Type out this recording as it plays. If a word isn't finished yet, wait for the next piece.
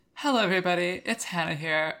Hello, everybody. It's Hannah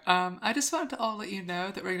here. I just wanted to all let you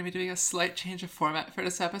know that we're going to be doing a slight change of format for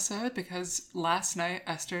this episode because last night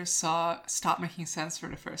Esther saw Stop Making Sense for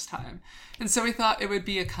the first time. And so we thought it would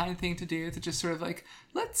be a kind thing to do to just sort of like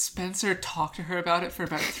let Spencer talk to her about it for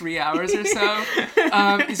about 3 hours or so.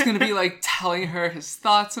 He's going to be like telling her his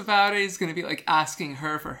thoughts about it. He's going to be like asking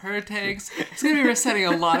her for her takes. He's going to be reciting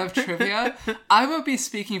a lot of trivia. I won't be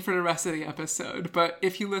speaking for the rest of the episode, but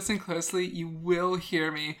if you listen closely, you will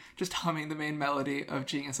hear me just humming the main melody of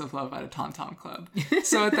Genius of Love by the Tom Tom Club.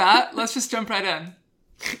 So with that, let's just jump right in.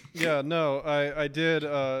 Yeah, no, I did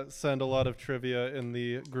send a lot of trivia in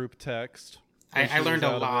the group text. I learned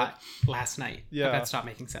a lot last night about Stop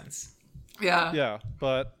Making Sense. Yeah. Yeah,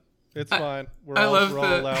 but it's fine. We're all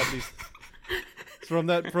allowed these. From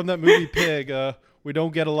that movie Pig, we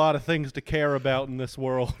don't get a lot of things to care about in this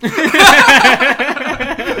world.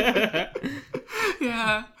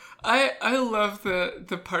 Yeah. I love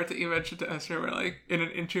the part that you mentioned to Esther where, like, in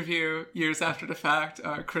an interview years after the fact,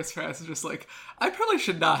 Chris Farris is just like, I probably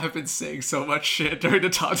should not have been saying so much shit during the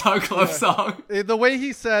Tom Tom Club song. The way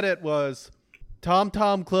he said it was, Tom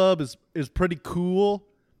Tom Club is pretty cool.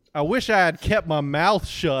 I wish I had kept my mouth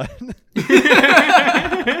shut. And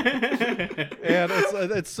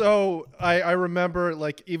it's so, I remember,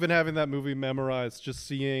 like, even having that movie memorized, just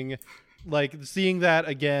seeing that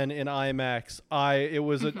again in IMAX,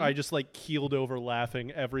 I just like keeled over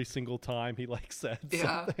laughing every single time he like said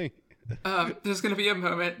something. There's gonna be a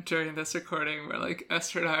moment during this recording where like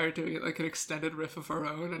Esther and I are doing like an extended riff of our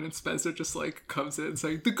own, and then Spencer just like comes in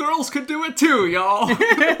saying, "The girls can do it too, y'all."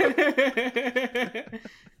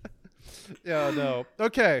 Yeah, no.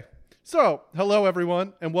 Okay. So, hello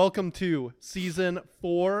everyone, and welcome to season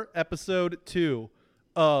 4, episode 2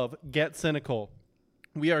 of Get Cynical.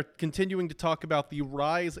 We are continuing to talk about the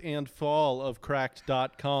rise and fall of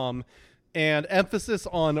Cracked.com, and emphasis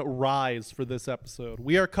on rise for this episode.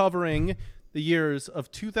 We are covering the years of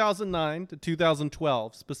 2009 to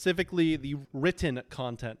 2012, specifically the written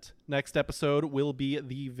content. Next episode will be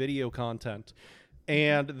the video content.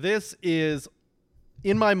 And this is,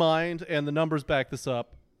 in my mind, and the numbers back this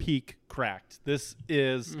up, peak Cracked. This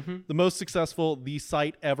is the most successful the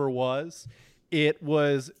site ever was. It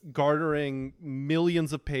was garnering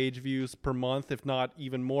millions of page views per month, if not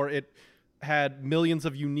even more. It had millions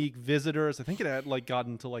of unique visitors. I think it had like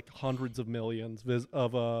gotten to like hundreds of millions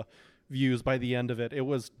of views by the end of it. It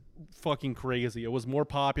was fucking crazy. It was more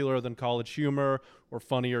popular than College Humor or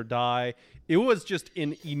Funny or Die. It was just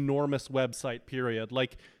an enormous website, period.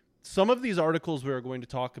 Like, some of these articles we are going to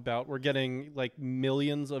talk about were getting like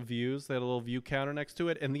millions of views. They had a little view counter next to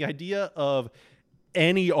it. And the idea of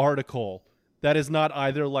any article that is not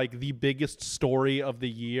either like the biggest story of the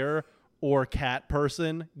year or cat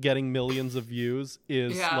person getting millions of views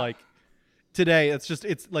is like, today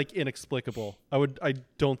it's like inexplicable. I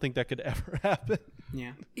don't think that could ever happen.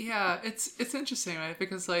 Yeah, it's interesting, right?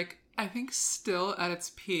 Because like I think still at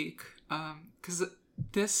its peak, because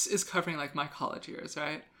this is covering like my college years,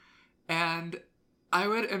 right? And I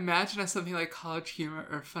would imagine as something like College Humor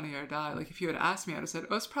or Funny or Die, like if you had asked me, I'd have said,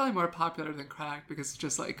 oh, it's probably more popular than Cracked because it's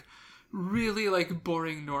just like really like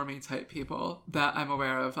boring normie type people that I'm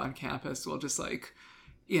aware of on campus will just like,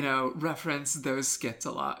 you know, reference those skits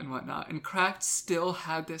a lot and whatnot. And Cracked still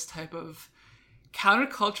had this type of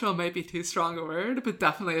countercultural, might be too strong a word, but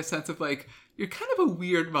definitely a sense of like, you're kind of a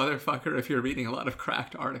weird motherfucker if you're reading a lot of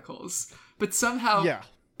Cracked articles. But somehow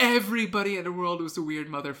everybody in the world was a weird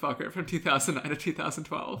motherfucker from 2009 to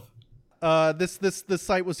 2012. This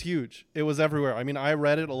site was huge. It was everywhere. I mean, I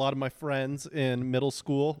read it. A lot of my friends in middle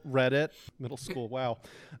school read it. Middle school, wow.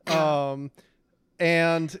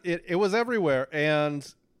 And it was everywhere.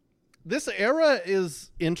 And this era is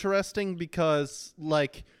interesting because,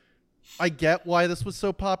 like, I get why this was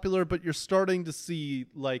so popular, but you're starting to see,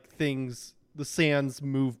 like, things, the sands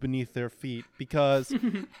move beneath their feet because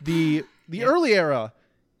the early era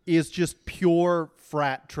is just pure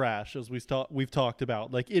frat trash, as we've talked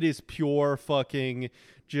about. Like, it is pure fucking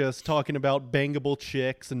just talking about bangable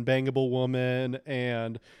chicks and bangable women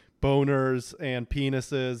and boners and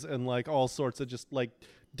penises and like all sorts of just like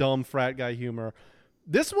dumb frat guy humor.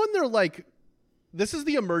 This one, they're like, this is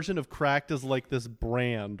the immersion of Cracked as like this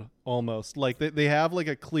brand almost. Like they have like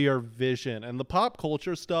a clear vision, and the pop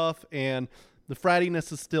culture stuff and the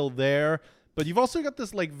frattiness is still there, but you've also got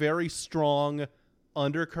this like very strong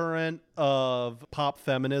undercurrent of pop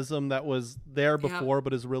feminism that was there before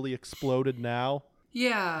but has really exploded now.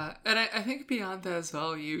 Yeah, and I think beyond that as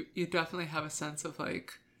well, you definitely have a sense of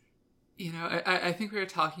like, you know, I think we were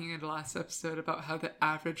talking in the last episode about how the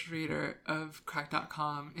average reader of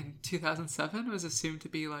Crack.com in 2007 was assumed to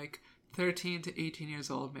be like 13 to 18 years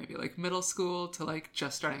old, maybe like middle school to like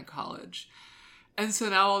just starting college. And so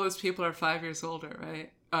now all those people are 5 years older,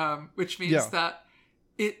 right? Which means that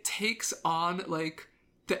it takes on like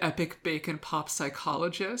the epic bacon pop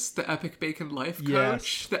psychologist, the epic bacon life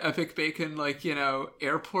coach, the epic bacon like,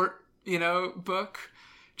 airport, book.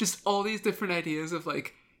 Just all these different ideas of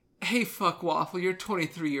like, hey, fuck Waffle, you're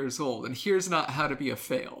 23 years old and here's not how to be a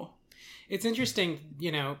fail. It's interesting,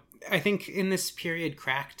 I think in this period,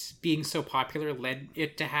 Cracked being so popular led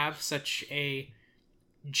it to have such a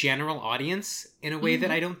general audience in a way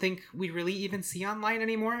that I don't think we really even see online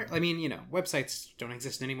anymore. I mean, websites don't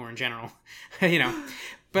exist anymore in general,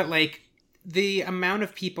 but like the amount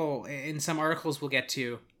of people in some articles we'll get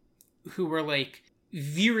to who were like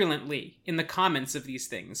virulently in the comments of these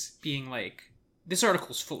things being like, this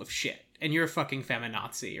article's full of shit and you're a fucking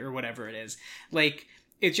feminazi or whatever it is. Like,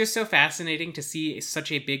 it's just so fascinating to see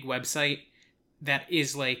such a big website that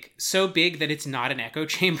is like so big that it's not an echo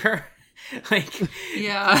chamber. Like,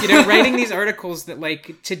 writing these articles that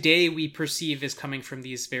like today we perceive as coming from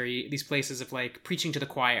these places of like preaching to the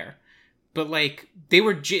choir, but like they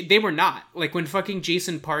were not. Like when fucking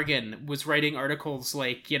Jason Pargin was writing articles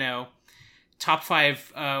like top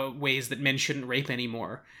 5 ways that men shouldn't rape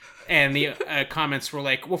anymore, and the comments were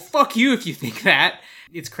like, well, fuck you if you think that.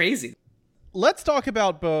 It's crazy. Let's talk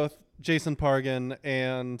about both Jason Pargin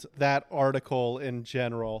and that article in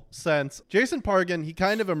general, since Jason Pargin, he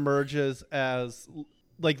kind of emerges as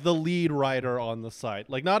like the lead writer on the site.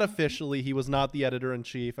 Like, not officially, he was not the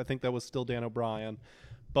editor-in-chief. I think that was still Dan O'Brien,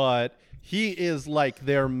 but he is like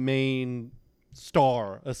their main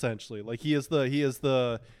star, essentially. Like, he is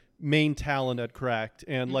the main talent at Cracked.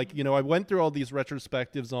 And like, I went through all these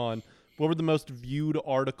retrospectives on what were the most viewed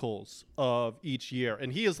articles of each year,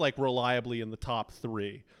 and he is like reliably in the top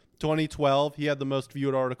 3. 2012, he had the most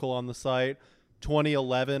viewed article on the site.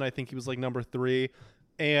 2011, I think he was like number 3.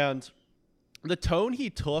 And the tone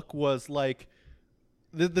he took was like,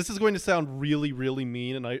 this is going to sound really, really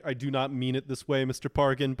mean, and I do not mean it this way, Mr.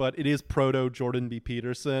 Parkin, but it is proto Jordan B.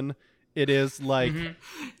 Peterson. It is like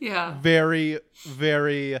very,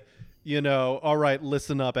 very, all right,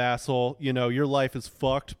 listen up, asshole. Your life is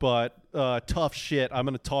fucked, but tough shit. I'm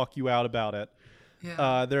going to talk you out about it.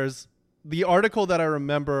 Yeah. There's the article that I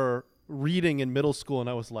remember reading in middle school, and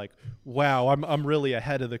I was like, wow, I'm really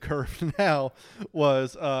ahead of the curve now,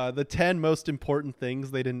 was the 10 most important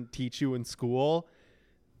things they didn't teach you in school.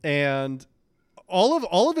 And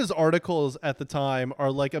all of his articles at the time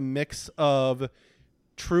are like a mix of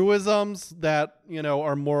truisms that,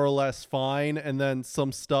 are more or less fine, and then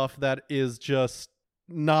some stuff that is just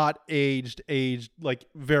not aged like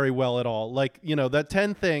very well at all. Like, that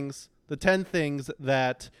 10 things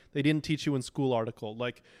that they didn't teach you in school article.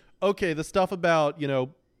 Like, okay, the stuff about,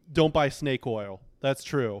 don't buy snake oil. That's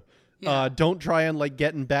true. Yeah. Don't try and like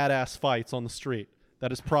get in badass fights on the street.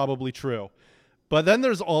 That is probably true. But then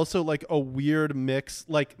there's also like a weird mix,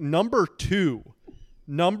 like number two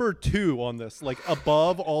on this, like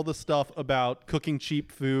above all the stuff about cooking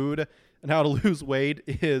cheap food and how to lose weight,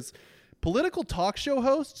 is political talk show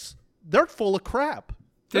hosts. They're full of crap.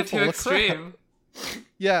 They're too extreme.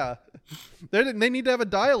 Yeah. They need to have a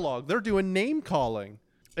dialogue. They're doing name calling.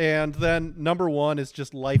 And then number 1 is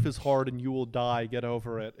just life is hard and you will die. Get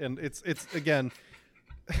over it. And it's again.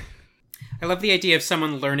 I love the idea of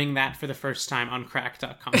someone learning that for the first time on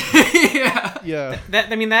crack.com. Yeah.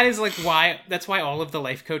 That is like that's why all of the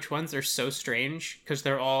life coach ones are so strange, because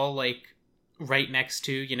they're all like right next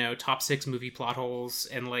to, top 6 movie plot holes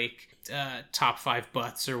and like top 5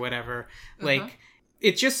 butts or whatever. Like,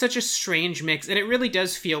 it's just such a strange mix. And it really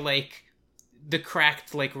does feel like the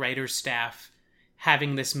Cracked like writer's staff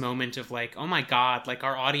having this moment of like, oh my God, like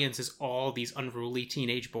our audience is all these unruly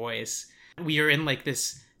teenage boys. We are in like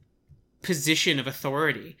this position of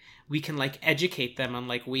authority. We can like educate them on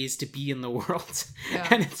like ways to be in the world. Yeah.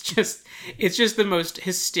 And it's just the most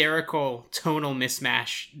hysterical tonal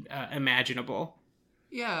mismatch imaginable.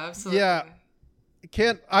 Yeah, absolutely. Yeah.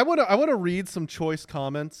 I want to read some choice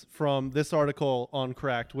comments from this article on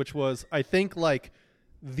Cracked, which was, I think, like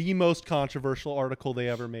the most controversial article they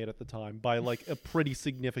ever made at the time by like a pretty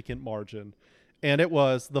significant margin. And it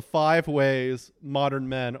was The 5 Ways Modern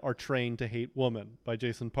Men Are Trained to Hate Women by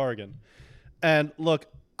Jason Pargin. And look,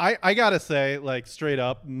 I gotta say, like, straight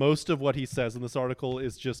up, most of what he says in this article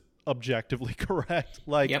is just objectively correct.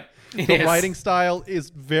 Like, the writing style is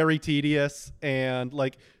very tedious. And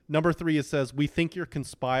like, number 3, it says, we think you're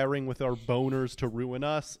conspiring with our boners to ruin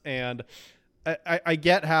us. And I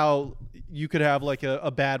get how you could have like a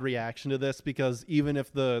bad reaction to this, because even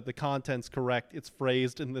if the content's correct, it's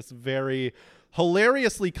phrased in this very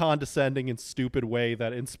hilariously condescending and stupid way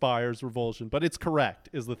that inspires revulsion. But it's correct,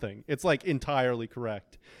 is the thing. It's like entirely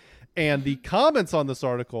correct. And the comments on this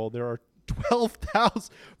article, there are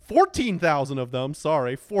 14,000 of them.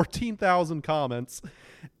 14,000 comments.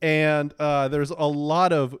 And there's a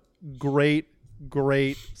lot of great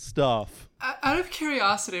stuff. Out of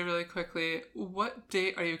curiosity, really quickly, what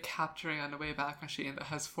date are you capturing on the Wayback Machine that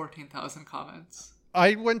has 14,000 comments?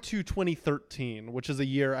 I went to 2013, which is a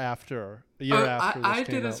year after. I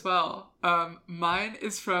did as well. Mine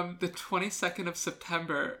is from the 22nd of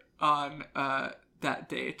September on that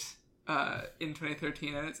date in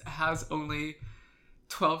 2013, and it has only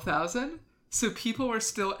 12,000. So people were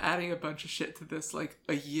still adding a bunch of shit to this like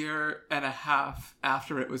a year and a half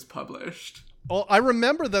after it was published. Well, I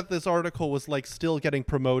remember that this article was like still getting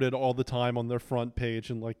promoted all the time on their front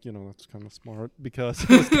page, and like, you know, that's kind of smart because it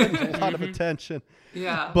was getting a lot of attention.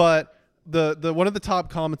 Yeah. But the one of the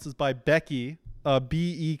top comments is by Becky,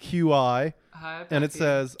 BEQI. Hi, Becky. And it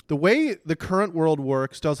says, the way the current world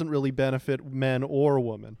works doesn't really benefit men or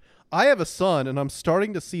women. I have a son, and I'm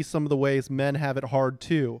starting to see some of the ways men have it hard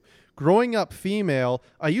too. Growing up female,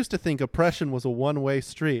 I used to think oppression was a one-way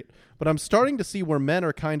street, but I'm starting to see where men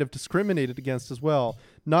are kind of discriminated against as well.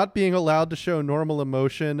 Not being allowed to show normal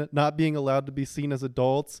emotion, not being allowed to be seen as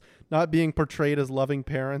adults, not being portrayed as loving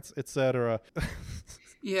parents, etc.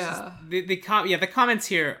 Yeah. The comments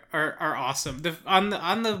here are awesome. On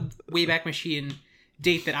the Wayback Machine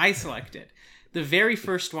date that I selected, the very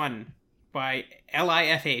first one by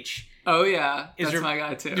LIFH. Oh yeah, that's my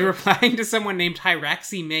guy too. You're replying to someone named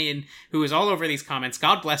Hyraxi Mayan, who is all over these comments,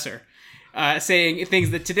 God bless her, saying things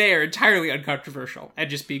that today are entirely uncontroversial and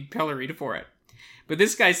just being pilloried for it. But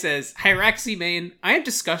this guy says, Hyraxi Mayan, I am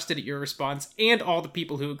disgusted at your response and all the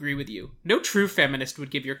people who agree with you. No true feminist would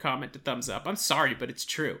give your comment a thumbs up. I'm sorry, but it's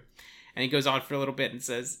true. And he goes on for a little bit and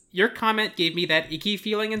says, your comment gave me that icky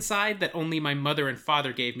feeling inside that only my mother and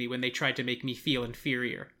father gave me when they tried to make me feel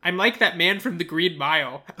inferior. I'm like that man from the Green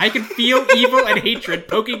Mile. I can feel evil and hatred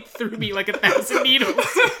poking through me like 1,000 needles.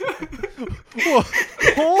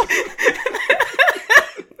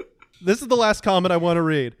 This is the last comment I want to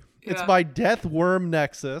read. Yeah. It's by Death Worm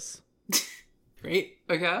Nexus. Great.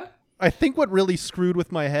 Okay. I think what really screwed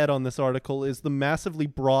with my head on this article is the massively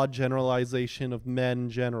broad generalization of men in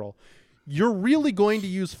general. You're really going to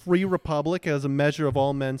use Free Republic as a measure of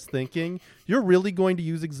all men's thinking? You're really going to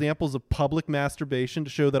use examples of public masturbation to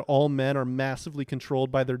show that all men are massively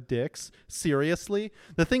controlled by their dicks? Seriously?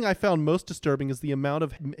 The thing I found most disturbing is the amount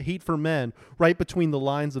of hate for men right between the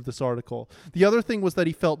lines of this article. The other thing was that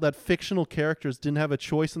he felt that fictional characters didn't have a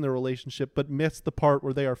choice in their relationship but missed the part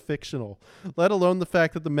where they are fictional. Let alone the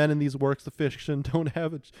fact that the men in these works of fiction don't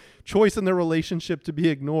have a choice in their relationship to be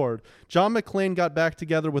ignored. John McClane got back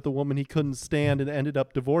together with a woman he couldn't stand and ended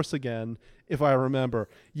up divorced again, if I remember.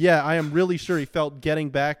 Yeah, I am really sure he felt getting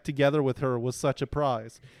back together with her was such a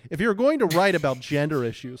prize. If you're going to write about gender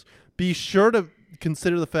issues, be sure to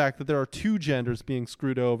consider the fact that there are two genders being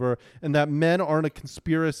screwed over and that men aren't a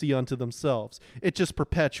conspiracy unto themselves. It just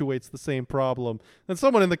perpetuates the same problem. And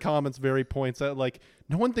someone in the comments very points out, like,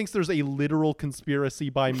 no one thinks there's a literal conspiracy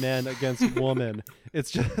by men against women.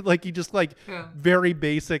 It's just like, very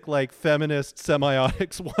basic, like, feminist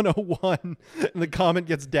semiotics 101, and the comment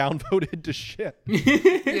gets downvoted to shit.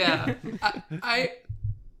 Yeah.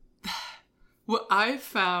 What I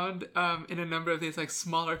found in a number of these like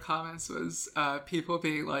smaller comments was people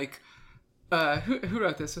being like, who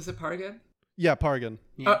wrote this? Was it Pargan? Yeah, Pargan.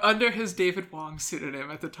 Yeah. Under his David Wong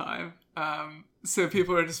pseudonym at the time. So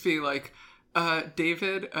people were just being like,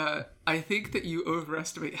 David, I think that you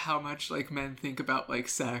overestimate how much like men think about like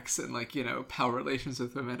sex and like, you know, power relations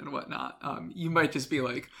with women and whatnot. You might just be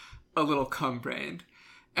like a little cum-brained.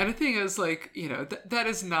 And the thing is, like, you know, that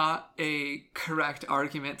is not a correct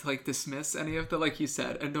argument to, like, dismiss any of the, like you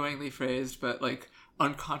said, annoyingly phrased, but, like,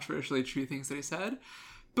 uncontroversially true things that he said.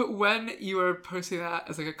 But when you are posting that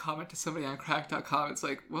as, like, a comment to somebody on crack.com, it's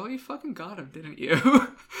like, well, you fucking got him, didn't you?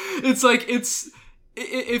 It's like,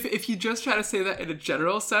 if you just try to say that in a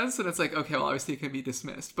general sense, then it's like, okay, well, obviously it can be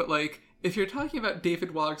dismissed. But, like, if you're talking about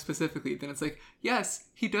David Wong specifically, then it's like, yes,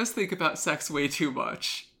 he does think about sex way too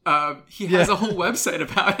much. He has a whole website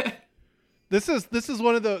about it. This is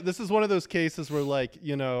one of those cases where, like,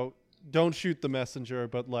 you know, don't shoot the messenger,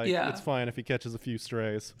 but like it's fine if he catches a few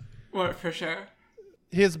strays. Well, for sure.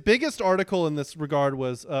 His biggest article in this regard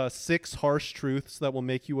was 6 harsh truths that will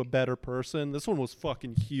make you a better person. This one was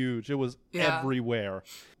fucking huge. It was everywhere.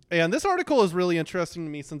 And this article is really interesting to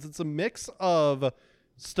me since it's a mix of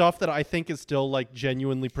stuff that I think is still like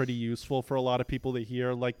genuinely pretty useful for a lot of people to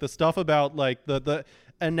hear, like the stuff about like the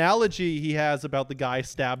analogy he has about the guy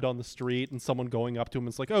stabbed on the street and someone going up to him and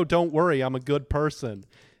it's like, oh, don't worry, I'm a good person,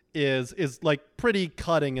 is like pretty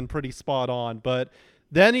cutting and pretty spot on. But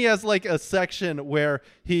then he has like a section where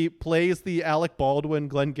he plays the Alec Baldwin,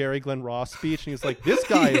 Glengarry Glen Ross speech, and he's like, this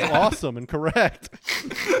guy is awesome and correct.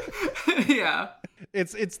 Yeah.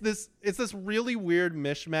 It's this really weird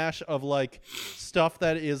mishmash of like stuff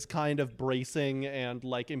that is kind of bracing and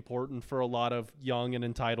like important for a lot of young and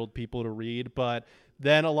entitled people to read, but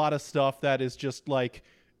then a lot of stuff that is just like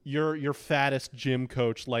your fattest gym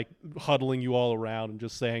coach like huddling you all around and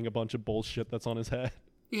just saying a bunch of bullshit that's on his head.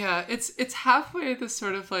 Yeah, it's halfway this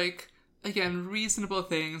sort of like, again, reasonable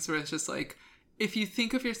things where it's just like, if you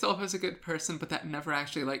think of yourself as a good person, but that never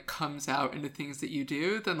actually like comes out into things that you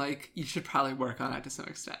do, then like you should probably work on it to some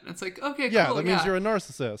extent. And it's like, okay, yeah, cool, that means you're a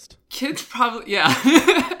narcissist. Kids probably, yeah.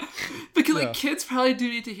 Because like kids probably do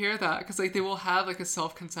need to hear that, because like they will have like a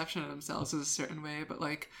self-conception of themselves as a certain way, but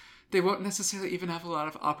like they won't necessarily even have a lot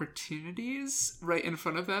of opportunities right in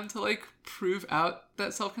front of them to like prove out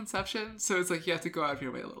that self-conception. So it's like you have to go out of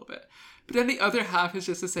your way a little bit. But then the other half is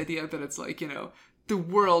just this idea that it's like, you know, the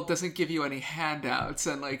world doesn't give you any handouts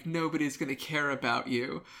and like nobody's going to care about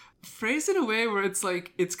you. Phrased in a way where it's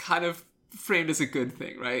like, it's kind of framed as a good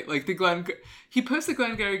thing, right? Like he posts the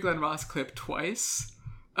Glengarry Glen Ross clip twice.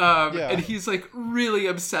 And he's like really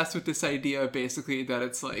obsessed with this idea basically that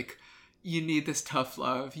it's like, you need this tough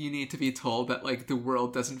love. You need to be told that like the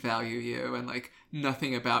world doesn't value you and like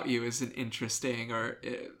nothing about you isn't interesting or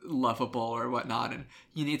lovable or whatnot. And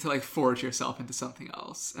you need to like forge yourself into something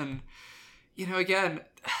else. And, you know, again,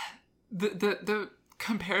 the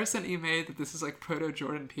comparison you made that this is like proto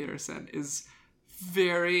Jordan Peterson is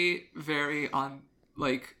very, very on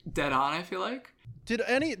like dead on, I feel like. Did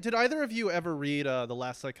either of you ever read The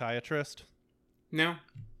Last Psychiatrist? No.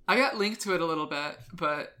 I got linked to it a little bit,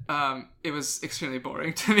 but it was extremely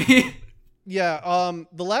boring to me. Yeah,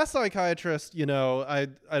 The Last Psychiatrist, you know, I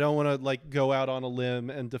don't want to like go out on a limb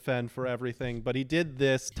and defend for everything, but he did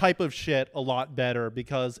this type of shit a lot better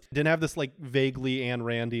because it didn't have this like vaguely Ayn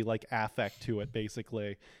Randy like affect to it,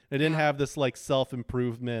 basically. It didn't have this like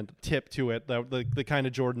self-improvement tip to it, the kind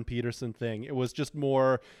of Jordan Peterson thing. It was just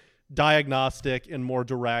more diagnostic and more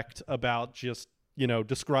direct about just, you know,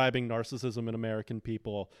 describing narcissism in American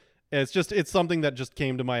people. It's something that just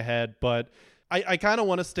came to my head, but I kind of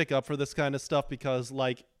want to stick up for this kind of stuff because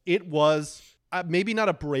like it was maybe not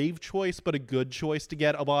a brave choice, but a good choice to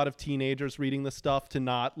get a lot of teenagers reading this stuff to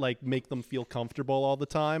not like make them feel comfortable all the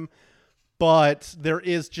time. But there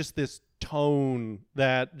is just this tone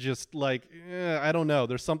that just like, I don't know.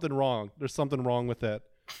 There's something wrong. There's something wrong with it.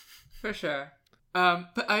 For sure.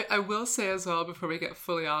 But I will say as well, before we get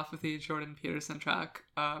fully off of the Jordan Peterson track,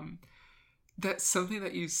 that something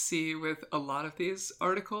that you see with a lot of these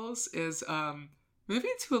articles is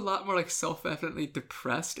moving to a lot more like self-evidently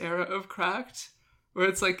depressed era of Cracked, where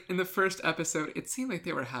it's like in the first episode, it seemed like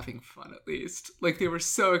they were having fun at least. Like they were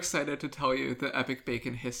so excited to tell you the epic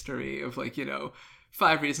bacon history of like, you know,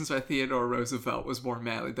 5 reasons why Theodore Roosevelt was more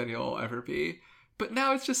manly than he'll ever be. But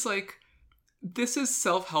now it's just like, this is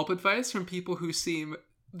self-help advice from people who seem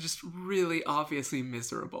just really obviously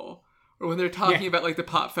miserable. Or when they're talking about like the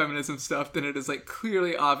pop feminism stuff, then it is like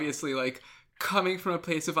clearly obviously like coming from a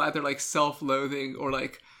place of either like self-loathing or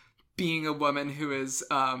like being a woman who is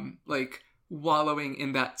like wallowing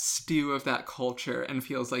in that stew of that culture and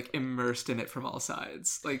feels like immersed in it from all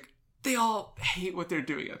sides. Like they all hate what they're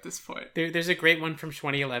doing at this point. There's a great one from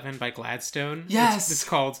 2011 by Gladstone. Yes. It's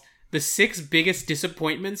called The 6 Biggest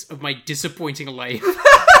Disappointments of My Disappointing Life.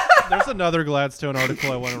 There's another Gladstone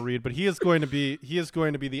article I want to read, but he is going to be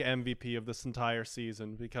the MVP of this entire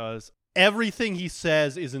season because everything he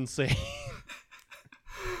says is insane.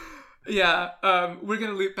 Yeah, we're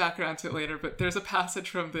going to loop back around to it later, but there's a passage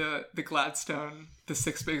from the Gladstone, The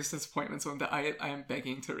 6 Biggest Disappointments one that I am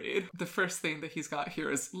begging to read. The first thing that he's got here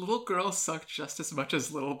is little girls suck just as much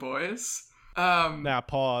as little boys.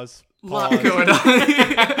 Pause. Lot going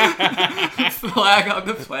on. Flag on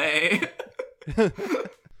the play.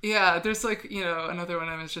 Yeah, there's like, you know, another one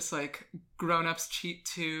of them is just like grown-ups cheat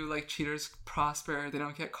too, like cheaters prosper, they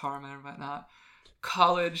don't get karma and whatnot.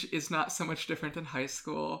 College is not so much different than high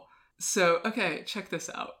school. So, okay, check this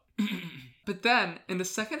out. But then, in the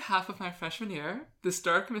second half of my freshman year, this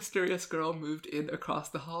dark, mysterious girl moved in across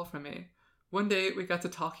the hall from me. One day, we got to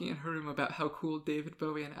talking in her room about how cool David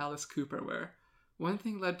Bowie and Alice Cooper were. One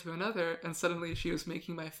thing led to another, and suddenly she was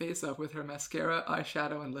making my face up with her mascara,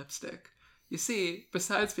 eyeshadow, and lipstick. You see,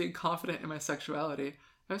 besides being confident in my sexuality,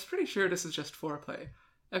 I was pretty sure this is just foreplay.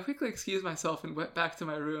 I quickly excused myself and went back to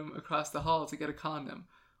my room across the hall to get a condom.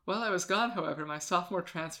 While I was gone, however, my sophomore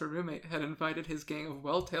transfer roommate had invited his gang of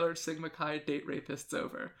well-tailored Sigma Chi date rapists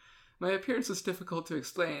over. My appearance was difficult to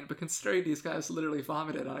explain, but considering these guys literally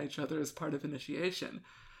vomited on each other as part of initiation,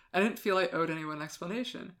 I didn't feel I owed anyone an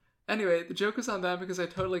explanation. Anyway, the joke was on them because I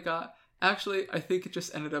totally got... Actually, I think it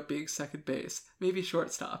just ended up being second base. Maybe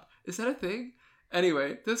shortstop. Is that a thing?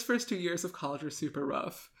 Anyway, those first 2 years of college were super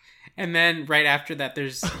rough. And then right after that,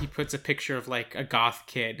 he puts a picture of like a goth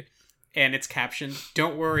kid, and it's captioned,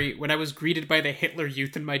 "Don't worry, when I was greeted by the Hitler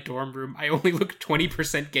Youth in my dorm room, I only looked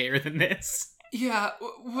 20% gayer than this." Yeah,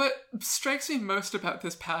 what strikes me most about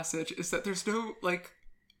this passage is that there's no, like,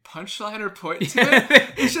 punchline or point to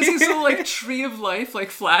it. It's just these little, like, tree of life,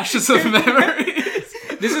 like, flashes of memories.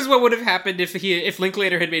 This is what would have happened if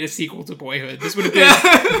Linklater had made a sequel to Boyhood. This would have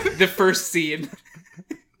been the first scene.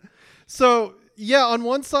 So, yeah, on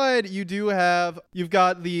one side, you've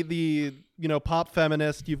got the pop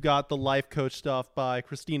feminist, you've got the life coach stuff by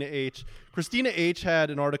Christina H. Christina H.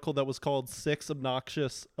 had an article that was called 6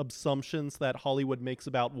 Obnoxious Assumptions That Hollywood Makes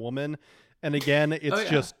About Women. And again, it's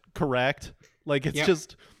just correct. Like, it's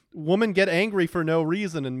just, women get angry for no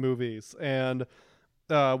reason in movies. And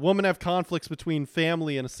women have conflicts between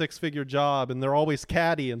family and a 6-figure job, and they're always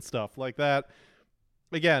catty and stuff like that.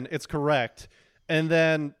 Again, it's correct. And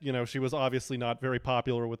then, she was obviously not very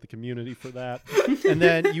popular with the community for that. And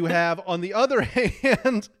then you have, on the other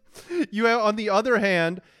hand, you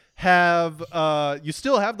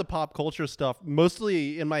still have the pop culture stuff,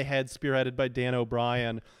 mostly in my head spearheaded by Dan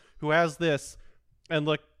O'Brien, who has this, and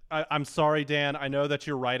look, I'm sorry, Dan, I know that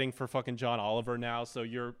you're writing for fucking John Oliver now, so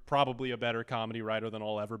you're probably a better comedy writer than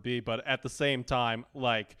I'll ever be, but at the same time,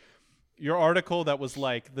 like, your article that was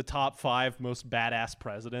like the top 5 most badass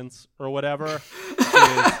presidents or whatever is,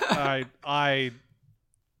 I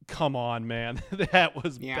come on, man. That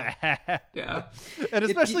was bad. Yeah. And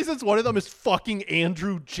especially since one of them is fucking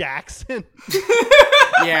Andrew Jackson.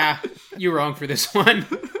 Yeah, you're wrong for this one.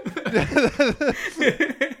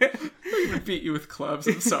 I'm gonna beat you with clubs.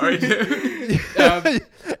 I'm sorry, dude.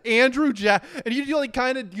 Andrew and you like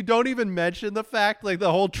you don't even mention the fact, like,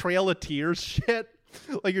 the whole Trail of Tears shit.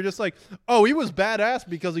 Like, you're just like, oh, he was badass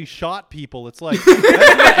because he shot people. It's like, that's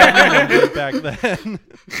what everyone did back then.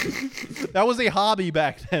 That was a hobby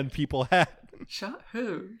back then people had. Shot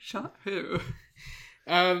who?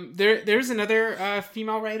 There's another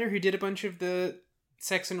female writer who did a bunch of the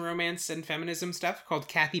sex and romance and feminism stuff called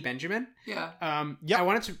Kathy Benjamin. Yeah. I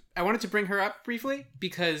wanted to bring her up briefly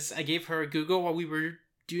because I gave her a Google while we were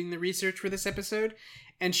doing the research for this episode,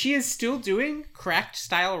 and she is still doing cracked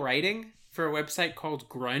style writing for a website called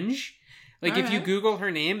Grunge. Like, if you Google her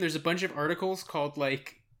name, there's a bunch of articles called,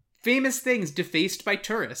 like, famous things defaced by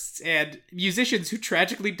tourists and musicians who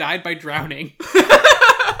tragically died by drowning.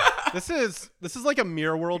 This is like a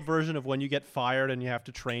Mirror World version of when you get fired and you have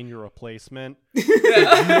to train your replacement.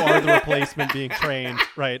 Yeah. You are the replacement being trained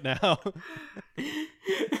right now.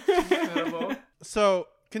 Incredible. So,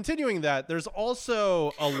 continuing that, there's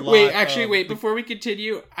also a lot. Wait, before we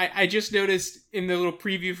continue, I just noticed in the little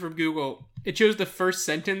preview from Google, it shows the first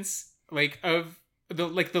sentence, like, of the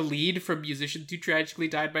lead from Musicians Who Tragically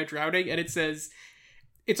Died by Drowning, and it says,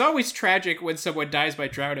 "It's always tragic when someone dies by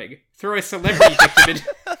drowning. Throw a celebrity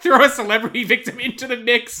victim into the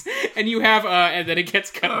mix, and you have and then it gets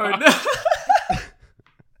cut off." No.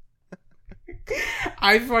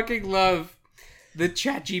 I fucking love the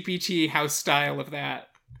ChatGPT house style of that.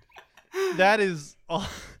 That is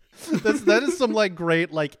some like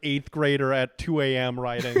great like 8th grader at 2 a.m.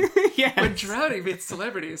 writing. Yeah. When drowning meets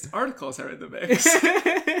celebrities, articles are in the mix.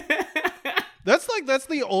 That's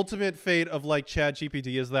the ultimate fate of like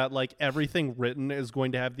ChatGPT, is that like everything written is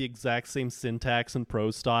going to have the exact same syntax and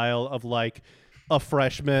prose style of like a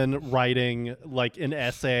freshman writing like an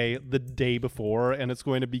essay the day before, and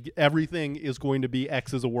everything is going to be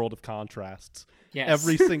X is a world of contrasts. Yes.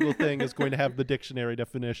 Every single thing is going to have the dictionary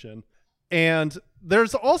definition. And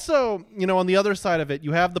there's also, on the other side of it,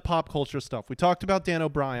 you have the pop culture stuff. We talked about Dan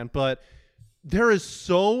O'Brien, but there is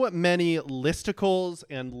so many listicles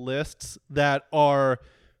and lists that are,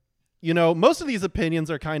 most of these opinions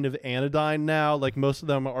are kind of anodyne now. Like, most of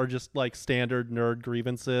them are just like standard nerd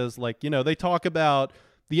grievances. Like, they talk about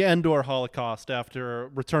the Endor Holocaust after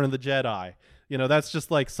Return of the Jedi. That's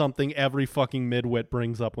just like something every fucking midwit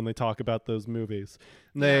brings up when they talk about those movies.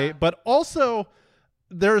 But also,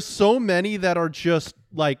 there's so many that are just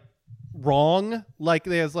like wrong. Like,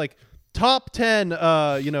 there's like top 10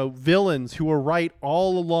 villains who were right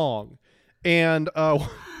all along. And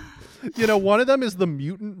One of them is the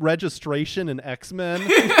mutant registration in X-Men.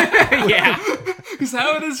 Yeah. Because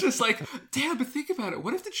how it is just like, damn, but think about it.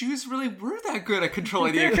 What if the Jews really were that good at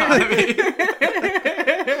controlling the economy?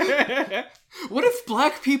 What if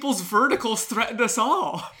black people's verticals threatened us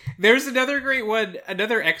all? There's another great one,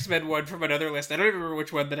 another X-Men one from another list. I don't even remember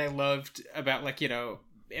which one that I loved about, like,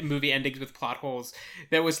 movie endings with plot holes.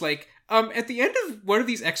 That was like, at the end of one of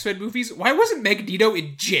these X-Men movies, why wasn't Magneto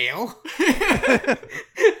in jail?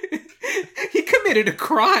 He committed a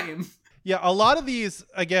crime. Yeah, a lot of these,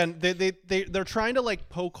 again, they're trying to, like,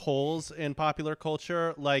 poke holes in popular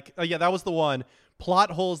culture. Like, oh yeah, that was the one.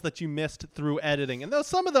 Plot holes that you missed through editing. And though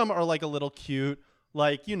some of them are, like, a little cute.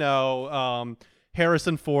 Like,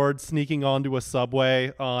 Harrison Ford sneaking onto a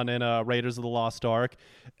subway in Raiders of the Lost Ark.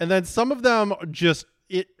 And then some of them just,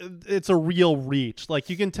 it's a real reach. Like,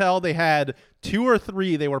 you can tell they had 2 or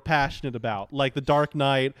 3 they were passionate about, like the Dark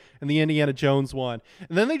Knight and the Indiana Jones one.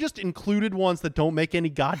 And then they just included ones that don't make any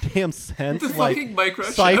goddamn sense. The like, fucking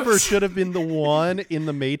microchips. Cypher should have been the one in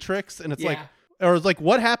the Matrix. And it's like,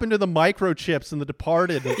 what happened to the microchips in The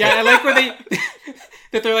Departed? Yeah, I like when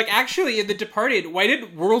that they're like, actually, in The Departed, why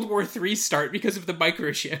did World War III start? Because of the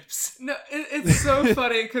microchips. No, it's so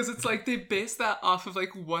funny because it's like they base that off of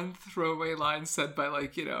like one throwaway line said by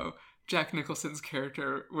like, Jack Nicholson's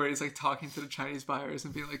character where he's like talking to the Chinese buyers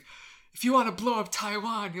and being like, if you want to blow up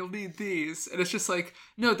Taiwan, you'll need these. And it's just like,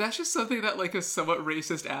 no, that's just something that like a somewhat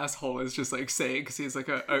racist asshole is just like saying because he's like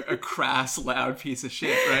a crass, loud piece of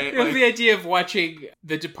shit, right? Like, the idea of watching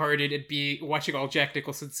The Departed and watching all Jack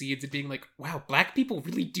Nicholson scenes and being like, wow, black people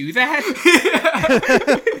really do that?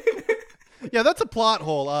 Yeah, that's a plot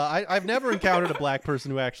hole. I've never encountered a black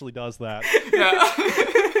person who actually does that. Yeah.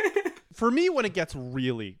 For me, when it gets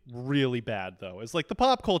really, really bad, though, is like the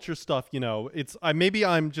pop culture stuff, maybe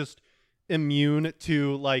I'm just immune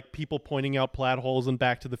to like people pointing out plot holes in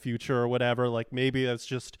Back to the Future or whatever. Like maybe that's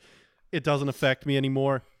just, it doesn't affect me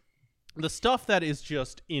anymore. The stuff that is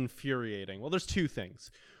just infuriating. Well, there's 2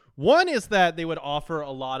 things. One is that they would offer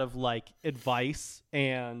a lot of like advice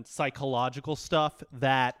and psychological stuff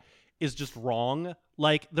that is just wrong.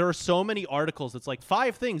 Like there are so many articles. It's like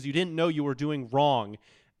 5 things you didn't know you were doing wrong.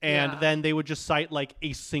 And then they would just cite like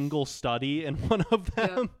a single study in one of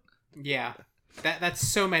them. Yeah. That's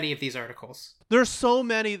so many of these articles. There's so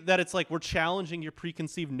many that it's like we're challenging your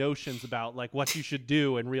preconceived notions about like what you should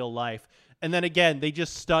do in real life. And then again, they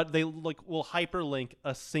just will hyperlink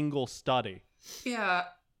a single study. Yeah.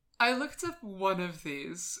 I looked up one of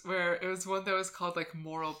these where it was one that was called like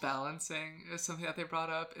moral balancing. It was something that they brought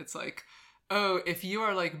up. It's like, oh, if you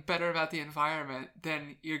are like better about the environment,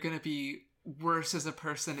 then you're going to be worse as a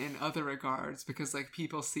person in other regards because like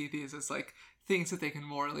people see these as like things that they can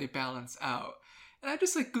morally balance out. And I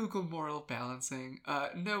just like Googled moral balancing.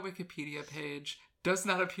 No Wikipedia page. Does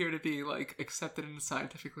not appear to be like accepted in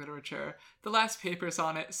scientific literature. The last papers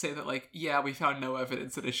on it say that like, yeah, we found no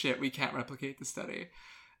evidence of this shit. We can't replicate the study.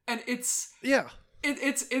 And it's again,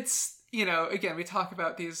 we talk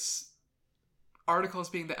about these articles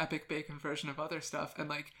being the epic Bacon version of other stuff, and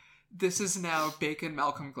like this is now Bacon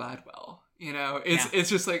Malcolm Gladwell. It's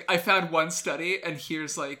just like I found one study, and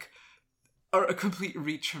here's like a complete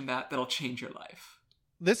reach from that'll change your life.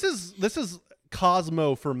 This is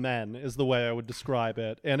Cosmo for men is the way I would describe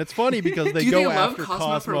it, and it's funny because they go after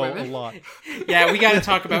Cosmo a lot. Yeah, we got to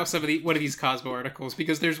talk about one of these Cosmo articles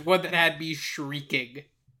because there's one that had me shrieking.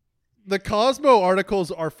 The Cosmo articles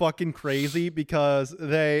are fucking crazy because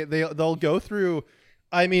they'll go through.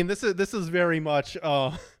 I mean, this is very much.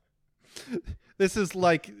 This is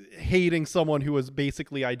like hating someone who is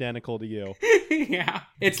basically identical to you. Yeah,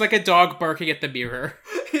 it's like a dog barking at the mirror.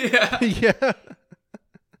 Yeah.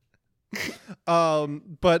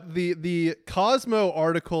 But the Cosmo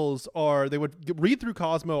articles they would read through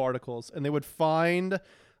Cosmo articles and they would find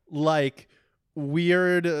like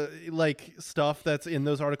weird like stuff that's in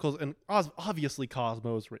those articles, and obviously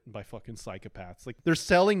Cosmo is written by fucking psychopaths. Like they're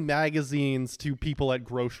selling magazines to people at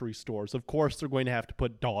grocery stores. Of course they're going to have to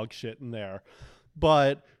put dog shit in there,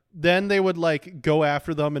 but then they would like go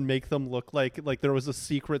after them and make them look like there was a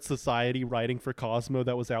secret society writing for Cosmo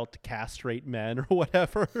that was out to castrate men or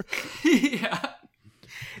whatever. Yeah.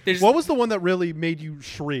 What was the one that really made you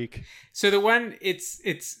shriek? So the one, it's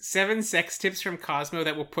 7 sex tips from Cosmo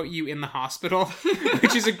that will put you in the hospital,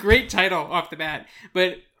 which is a great title off the bat.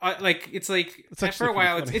 But it's for a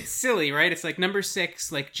while, it's silly, right? It's like number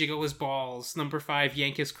 6, like jiggle his balls. Number 5,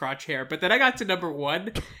 yank his crotch hair. But then I got to number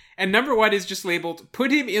 1, and number 1 is just labeled,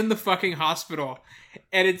 put him in the fucking hospital.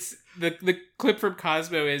 And it's the clip from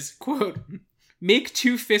Cosmo is, quote, make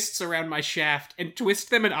 2 fists around my shaft and twist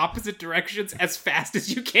them in opposite directions as fast as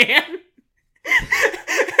you can.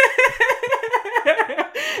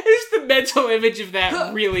 The mental image of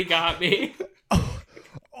that really got me.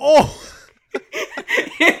 Oh!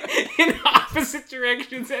 In opposite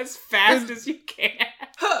directions as fast as you can.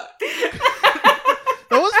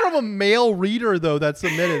 That was from a male reader, though, that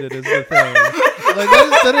submitted it, is the thing. Like,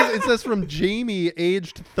 it says from Jamie,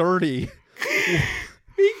 aged 30.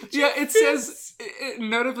 Yeah, it says,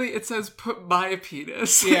 notably, it says, put my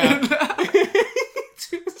penis. Yeah.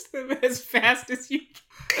 Choose them as fast as you can.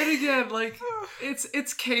 And again, like,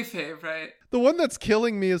 it's kayfabe, right? The one that's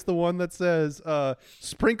killing me is the one that says,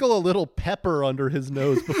 sprinkle a little pepper under his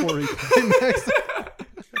nose before he climaxes.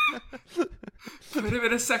 Put him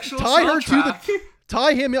in a sexual trap.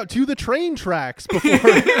 Tie him up to the train tracks before.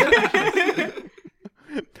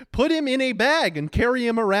 Put him in a bag and carry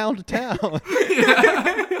him around town.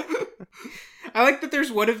 Yeah. I like that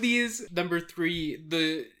there's one of these, number 3,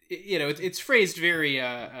 it's phrased very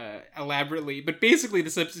elaborately, but basically the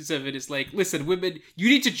substance of it is like, listen, women, you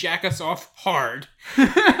need to jack us off hard.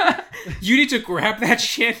 You need to grab that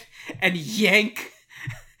shit and yank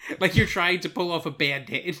like you're trying to pull off a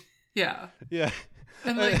Band-Aid. Yeah. Yeah.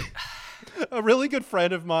 And like... A really good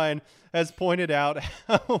friend of mine has pointed out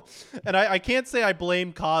how, and I can't say I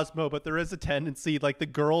blame Cosmo, but there is a tendency, like the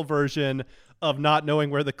girl version of not knowing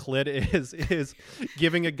where the clit is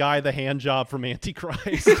giving a guy the hand job from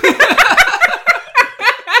Antichrist. That's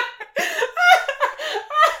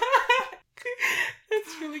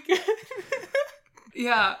really good.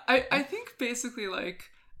 Yeah, I think basically, like,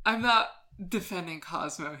 I'm not defending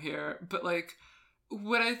Cosmo here, but like,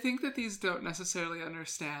 what I think that these don't necessarily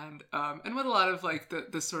understand, and what a lot of like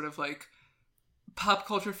the sort of like pop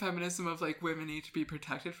culture feminism of like women need to be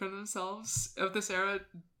protected from themselves of this era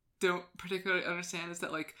don't particularly understand is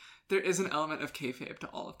that like there is an element of kayfabe to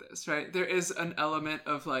all of this, right? There is an element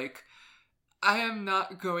of like, I am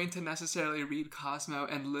not going to necessarily read Cosmo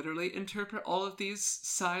and literally interpret all of these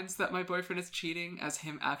signs that my boyfriend is cheating as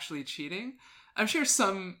him actually cheating. I'm sure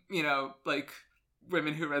some, like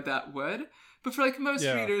women who read that would. But for like most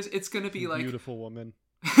readers, it's going to be like beautiful woman.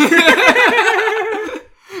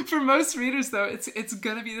 For most readers, though, it's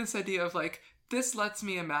going to be this idea of like, this lets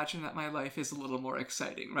me imagine that my life is a little more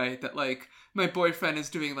exciting, right? That like my boyfriend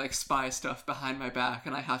is doing like spy stuff behind my back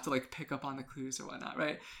and I have to like pick up on the clues or whatnot,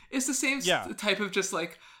 right? It's the same type of just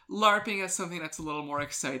like LARPing as something that's a little more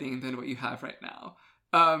exciting than what you have right now.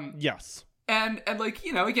 Yes. And like,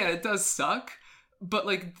 again, it does suck, but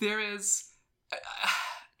like there is...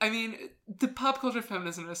 I mean, the pop culture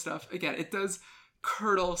feminism and stuff, again, it does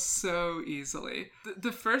curdle so easily.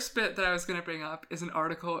 The first bit that I was going to bring up is an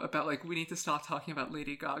article about, like, we need to stop talking about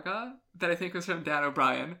Lady Gaga, that I think was from Dan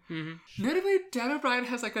O'Brien. Mm-hmm. Notably, Dan O'Brien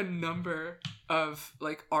has, like, a number of,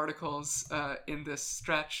 like, articles in this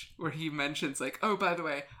stretch where he mentions, like, oh, by the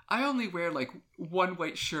way, I only wear, like, one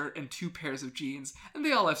white shirt and 2 pairs of jeans, and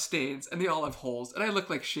they all have stains, and they all have holes, and I look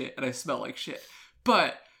like shit, and I smell like shit.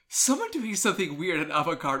 But... someone doing something weird and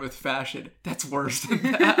avant-garde with fashion, that's worse than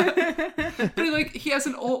that. But like, he has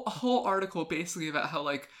a whole article basically about how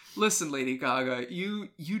like, listen, Lady Gaga, you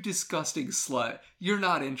disgusting slut, you're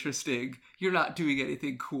not interesting, you're not doing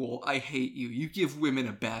anything cool, I hate you, you give women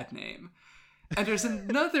a bad name. And there's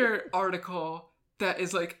another article that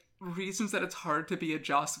is like, reasons that it's hard to be a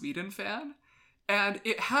Joss Whedon fan. And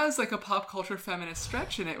it has like a pop culture feminist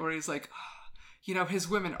stretch in it where he's like, his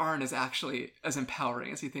women aren't actually as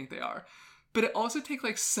empowering as you think they are. But it also takes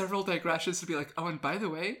like several digressions to be like, oh, and by the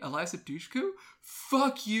way, Eliza Dushku,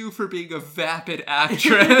 fuck you for being a vapid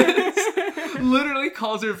actress. Literally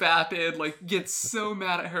calls her vapid, like gets so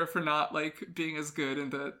mad at her for not like being as good in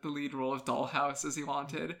the lead role of Dollhouse as he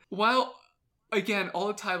wanted. While, again, all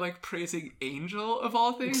the time like praising Angel of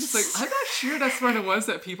all things. It's like, I'm not sure that's one of the ones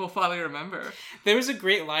that people finally remember. There was a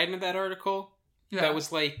great line in that article that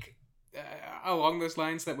was like, along those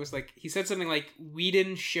lines, that was like, he said something like,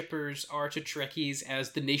 Whedon shippers are to Trekkies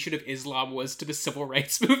as the Nation of Islam was to the civil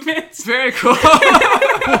rights movement. It's very cool.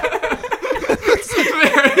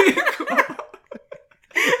 Very cool.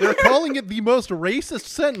 They're calling it the most racist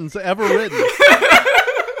sentence ever written.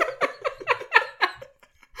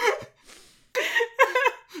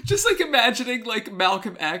 Just like imagining like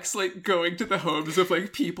Malcolm X like going to the homes of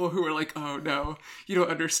like people who are like, oh no, you don't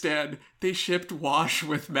understand. They shipped Wash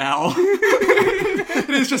with Mal. And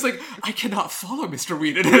it's just like, I cannot follow Mr.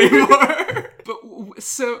 Whedon anymore. But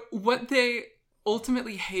so what they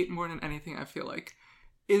ultimately hate more than anything, I feel like,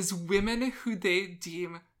 is women who they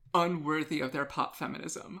deem unworthy of their pop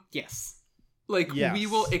feminism. Yes. Like, we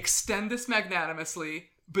will extend this magnanimously,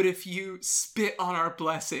 but if you spit on our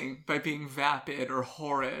blessing by being vapid or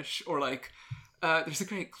whorish or like there's a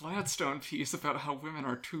great Gladstone piece about how women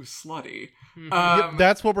are too slutty. Yep,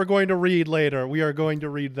 that's what we're going to read later. We are going to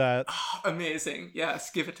read that. Amazing. Yes,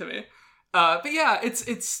 give it to me. But yeah,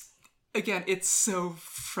 it's again, it's so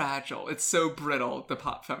fragile. It's so brittle, the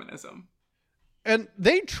pop feminism. And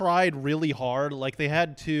they tried really hard. Like, they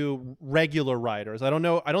had two regular writers. I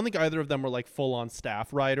don't think either of them were like full-on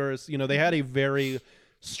staff writers. You know, they had a very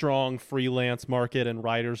strong freelance market and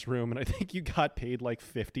writer's room, and I think you got paid like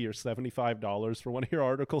 $50 or $75 for one of your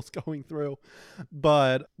articles going through.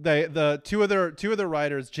 But the two other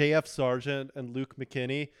writers, J.F. Sargent and Luke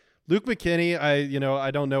McKinney. Luke McKinney,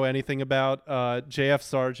 I don't know anything about. J.F.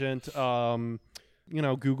 Sargent,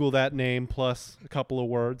 Google that name plus a couple of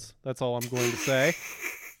words. That's all I'm going to say.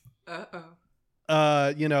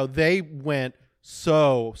 They went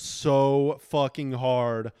so fucking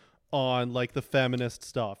hard on like the feminist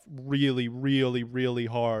stuff. Really, really, really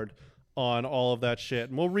hard on all of that shit.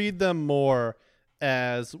 And we'll read them more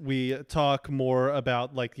as we talk more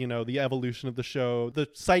about like, the evolution of the show, the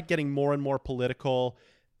site getting more and more political,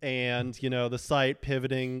 and, the site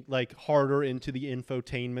pivoting like harder into the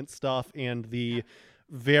infotainment stuff and the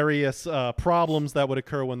various problems that would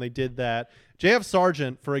occur when they did that. J.F.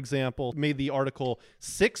 Sargent, for example, made the article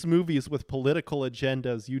 6 movies with political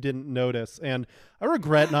agendas you didn't notice. And I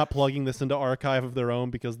regret not plugging this into Archive of Their Own,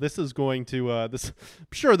 because this is going to, I'm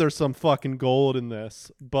sure there's some fucking gold in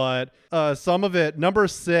this. But some of it, number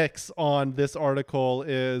 6 on this article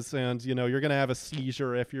is, and, you're going to have a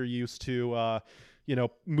seizure if you're used to,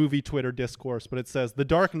 movie Twitter discourse, but it says, The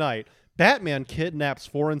Dark Knight, Batman kidnaps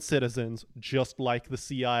foreign citizens just like the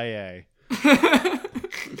CIA.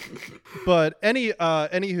 But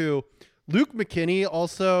anywho, Luke McKinney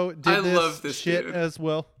also did this shit dude. As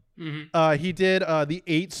well. Mm-hmm. He did the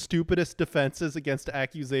 8 stupidest defenses against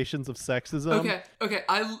accusations of sexism. Okay.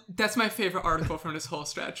 That's my favorite article from this whole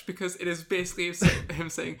stretch, because it is basically him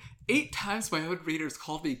saying 8 times my own readers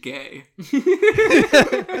called me gay.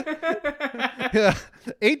 Yeah,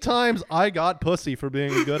 8 times I got pussy for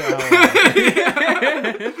being a good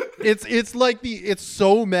ally. It's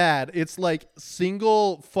so mad. It's like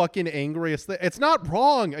single fucking angriest thing. It's not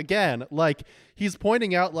wrong. Again, like, he's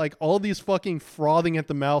pointing out like all these fucking frothing at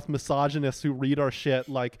the mouth misogynists who read our shit.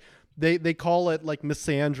 Like, they call it like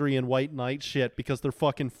misandry and white knight shit because they're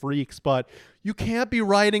fucking freaks. But you can't be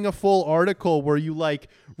writing a full article where you like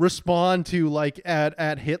respond to like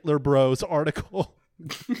at Hitler Bros article.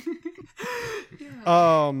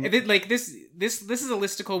 And then, like, this is a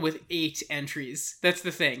listicle with 8 entries. That's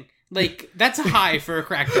the thing. Like, that's high for a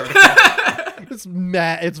cracked article. It's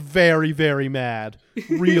mad. It's very, very mad.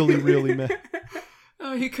 Really, really mad.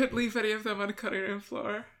 Oh, he couldn't leave any of them on the cutting room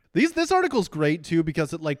floor. This article's great too,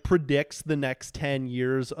 because it like predicts the next 10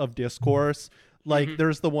 years of discourse. Like,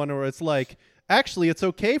 there's the one where it's like, actually, it's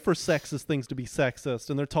okay for sexist things to be sexist.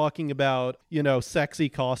 And they're talking about, sexy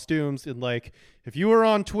costumes. And like, if you were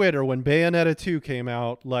on Twitter when Bayonetta 2 came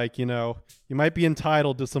out, like, you might be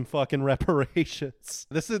entitled to some fucking reparations.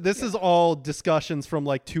 This is all discussions from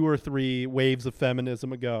like 2 or 3 waves of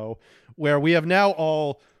feminism ago, where we have now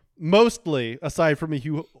all, mostly, aside from a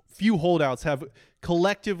few holdouts, have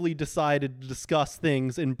collectively decided to discuss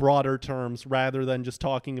things in broader terms rather than just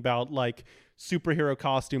talking about like superhero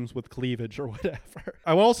costumes with cleavage or whatever.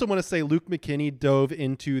 I also want to say Luke McKinney dove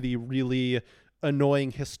into the really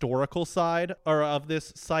annoying historical side of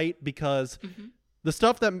this site, because the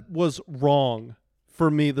stuff that was wrong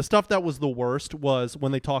for me, the stuff that was the worst was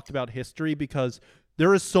when they talked about history, because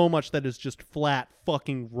there is so much that is just flat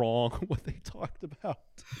fucking wrong what they talked about.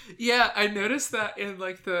 Yeah, I noticed that in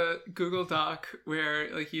like the Google Doc where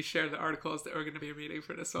like you shared the articles that we're going to be reading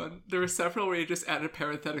for this one. There were several where you just added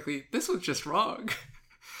parenthetically, this was just wrong.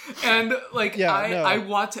 And like, I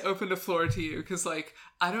want to open the floor to you, because like,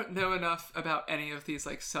 I don't know enough about any of these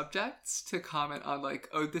like subjects to comment on like,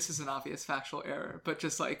 oh, this is an obvious factual error, but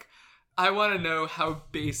just like, I want to know how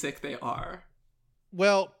basic they are.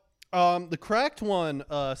 Well, the cracked one,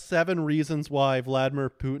 7 reasons why Vladimir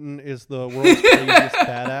Putin is the world's craziest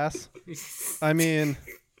badass. I mean,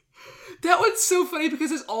 that one's so funny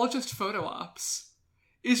because it's all just photo ops.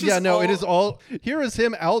 It's just it is all. Here is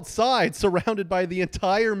him outside, surrounded by the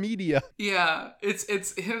entire media. Yeah,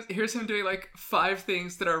 it's him. Here's him doing like 5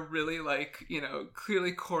 things that are really like,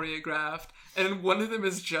 clearly choreographed, and one of them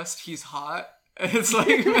is just he's hot. And it's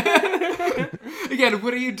like, man, again,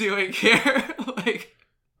 what are you doing here? Like,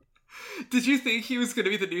 did you think he was going to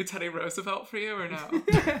be the new Teddy Roosevelt for you, or no?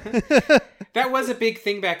 That was a big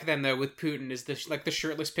thing back then, though, with Putin, is the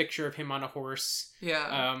shirtless picture of him on a horse.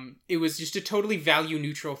 Yeah. It was just a totally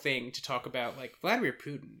value-neutral thing to talk about. Like, Vladimir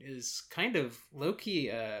Putin is kind of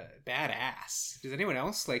low-key badass. Does anyone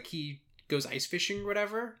else? Like, he goes ice fishing or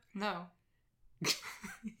whatever? No.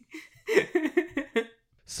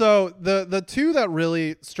 So the two that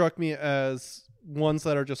really struck me as ones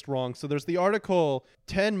that are just wrong. So there's the article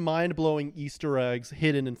 10 mind-blowing Easter eggs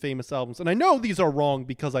hidden in famous albums. And I know these are wrong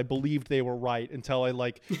because I believed they were right until I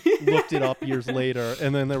like looked it up years later.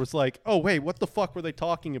 And then there was like, oh wait, what the fuck were they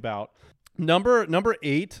talking about? Number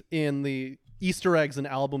 8 in the Easter eggs and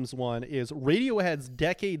albums one is Radiohead's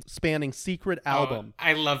decade-spanning secret album.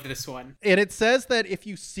 I love this one. And it says that if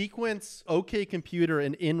you sequence OK Computer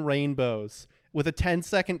and In Rainbows with a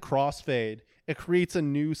 10-second crossfade, it creates a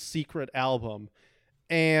new secret album.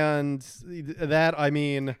 And that, I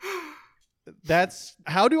mean, that's...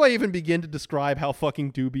 How do I even begin to describe how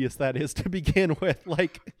fucking dubious that is to begin with?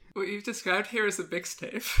 Like... What you've described here is a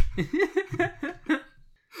mixtape.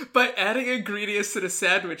 By adding ingredients to the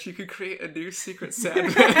sandwich, you could create a new secret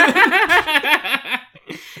sandwich.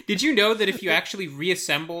 Did you know that if you actually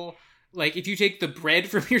reassemble, like if you take the bread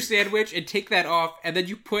from your sandwich and take that off, and then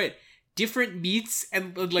you put different meats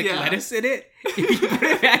and lettuce in it, if you put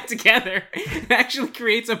it back together, it actually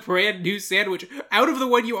creates a brand new sandwich out of the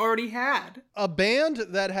one you already had. A band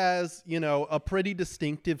that has, you know, a pretty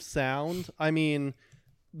distinctive sound. I mean,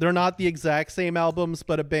 they're not the exact same albums,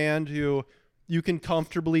 but a band who you can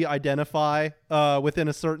comfortably identify within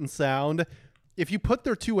a certain sound. If you put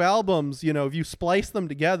their two albums, you know, if you splice them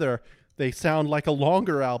together, they sound like a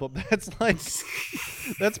longer album.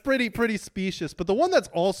 That's pretty specious. But the one that's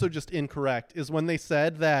also just incorrect is when they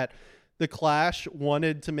said that the Clash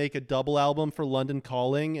wanted to make a double album for London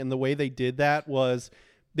Calling, and the way they did that was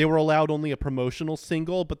they were allowed only a promotional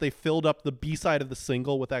single, but they filled up the B-side of the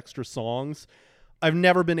single with extra songs. I've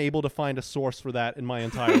never been able to find a source for that in my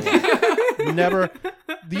entire life. Never.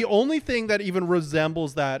 The only thing that even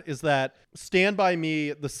resembles that is that Stand By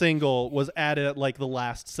Me, the single, was added at like the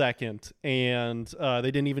last second, and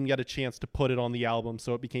they didn't even get a chance to put it on the album,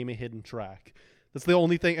 so it became a hidden track. That's the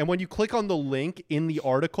only thing. And when you click on the link in the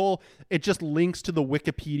article, it just links to the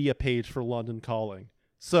Wikipedia page for London Calling.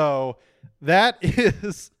 So that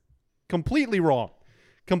is completely wrong.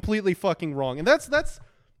 Completely fucking wrong. And that's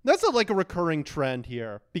like a recurring trend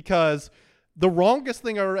here, because the wrongest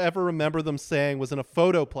thing I ever remember them saying was in a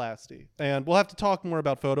photoplasty. And we'll have to talk more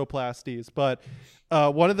about photoplasties, but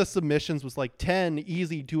one of the submissions was like 10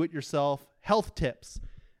 easy do-it-yourself health tips.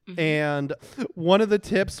 Mm-hmm. And one of the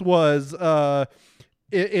tips was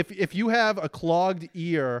if you have a clogged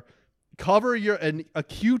ear, cover a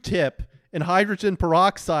Q-tip in hydrogen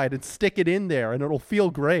peroxide and stick it in there, and it'll feel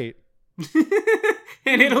great.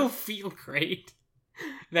 And it'll feel great.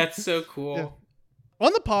 That's so cool. Yeah.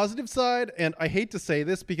 On the positive side, and I hate to say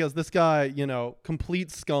this because this guy, you know, complete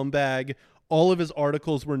scumbag, all of his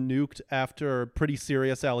articles were nuked after pretty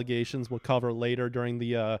serious allegations we'll cover later during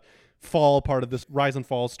the fall part of this Rise and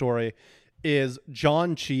Fall story, is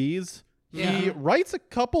John Cheese. Yeah. He writes a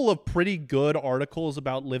couple of pretty good articles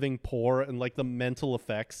about living poor and like the mental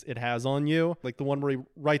effects it has on you. Like the one where he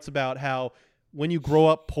writes about how when you grow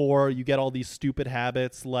up poor, you get all these stupid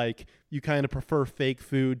habits, like you kind of prefer fake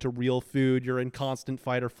food to real food. You're in constant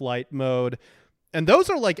fight or flight mode. And those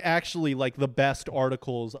are like actually like the best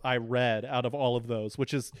articles I read out of all of those,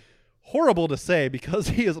 which is horrible to say because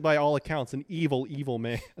he is by all accounts an evil, evil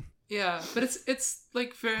man. Yeah, but it's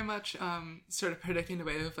like very much sort of predicting the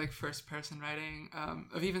way of like first person writing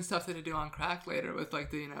of even stuff that they do on Crack later with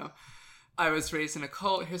like the, you know, I was raised in a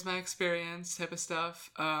cult, here's my experience type of stuff.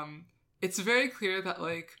 It's very clear that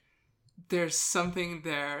like there's something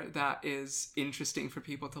there that is interesting for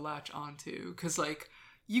people to latch onto, because like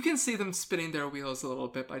you can see them spinning their wheels a little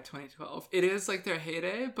bit by 2012. It is like their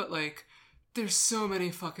heyday, but like there's so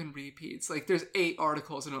many fucking repeats. Like there's 8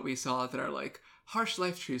 articles in what we saw that are like harsh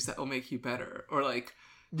life truths that will make you better, or like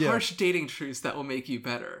harsh dating truths that will make you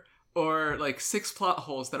better, or like 6 plot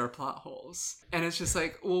holes that are plot holes. And it's just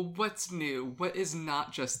like, well, what's new? What is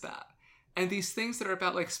not just that? And these things that are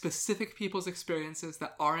about like specific people's experiences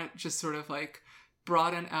that aren't just sort of like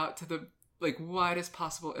broadened out to the like widest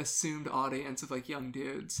possible assumed audience of like young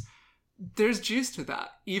dudes. There's juice to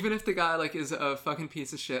that. Even if the guy like is a fucking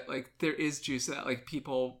piece of shit, like there is juice that like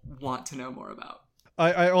people want to know more about.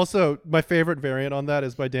 I also, my favorite variant on that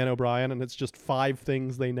is by Dan O'Brien, and it's just 5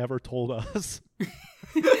 things they never told us.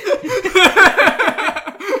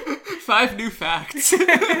 5 new facts.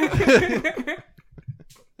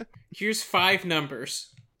 Here's 5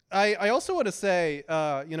 numbers. I also want to say,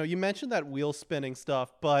 you know, you mentioned that wheel spinning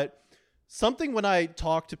stuff, but something when I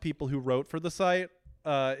talk to people who wrote for the site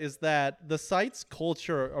is that the site's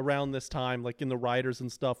culture around this time, like in the writers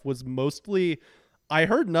and stuff, was mostly I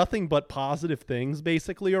heard nothing but positive things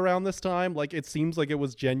basically around this time. Like, it seems like it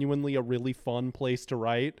was genuinely a really fun place to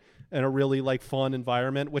write and a really like fun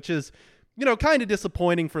environment, which is, you know, kind of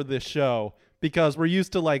disappointing for this show because we're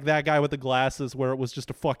used to like that guy with the glasses where it was just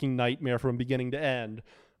a fucking nightmare from beginning to end.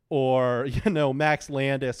 Or, you know, Max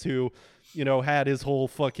Landis, who, you know, had his whole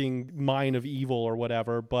fucking mine of evil or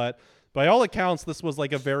whatever. But by all accounts, this was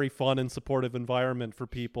like a very fun and supportive environment for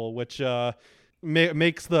people, which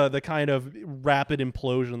makes the kind of rapid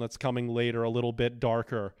implosion that's coming later a little bit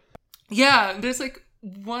darker. Yeah, there's like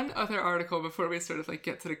one other article before we sort of like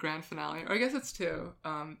get to the grand finale, or I guess it's two,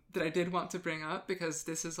 that I did want to bring up because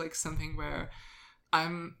this is like something where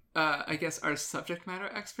I'm, I guess, our subject matter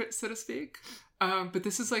expert, so to speak. But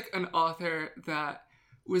this is like an author that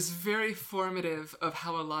was very formative of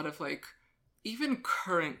how a lot of like even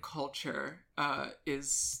current culture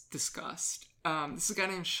is discussed. This is a guy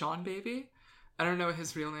named Sean Baby. I don't know what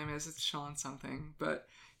his real name is. It's Sean something. But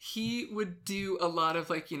he would do a lot of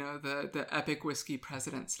like, you know, the epic whiskey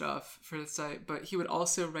president stuff for the site. But he would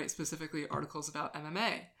also write specifically articles about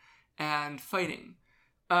MMA and fighting.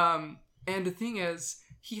 And the thing is,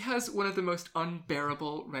 he has one of the most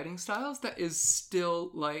unbearable writing styles that is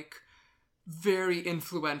still, like, very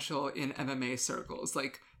influential in MMA circles.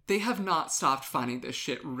 Like, they have not stopped finding this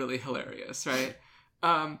shit really hilarious, right?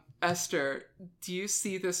 Esther, do you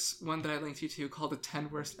see this one that I linked you to called The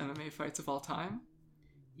 10 Worst MMA Fights of All Time?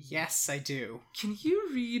 Yes, I do. Can you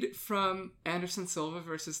read from Anderson Silva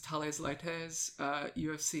versus Thales Leites,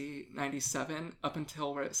 UFC 97, up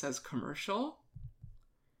until where it says commercial?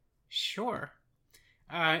 Sure.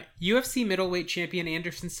 UFC middleweight champion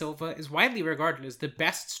Anderson Silva is widely regarded as the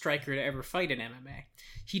best striker to ever fight in MMA.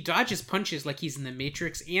 He dodges punches like he's in the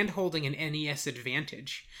Matrix and holding an NES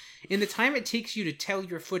advantage. In the time it takes you to tell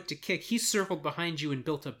your foot to kick, he circled behind you and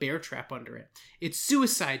built a bear trap under it. It's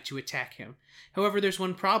suicide to attack him. However, there's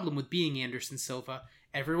one problem with being Anderson Silva.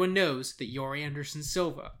 Everyone knows that you're Anderson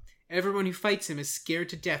Silva. Everyone who fights him is scared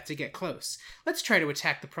to death to get close. Let's try to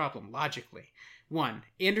attack the problem logically. 1.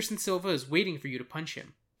 Anderson Silva is waiting for you to punch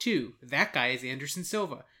him. 2. That guy is Anderson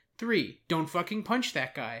Silva. 3. Don't fucking punch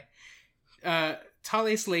that guy.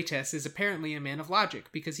 Thales Leites is apparently a man of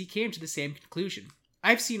logic because he came to the same conclusion.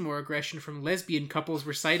 I've seen more aggression from lesbian couples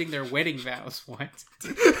reciting their wedding vows. What?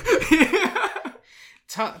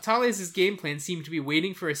 Thales' game plan seemed to be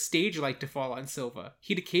waiting for a stage light to fall on Silva.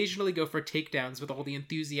 He'd occasionally go for takedowns with all the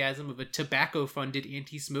enthusiasm of a tobacco-funded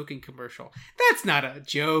anti-smoking commercial. That's not a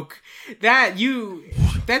joke. That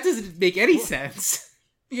doesn't make any sense.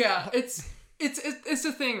 Yeah, it's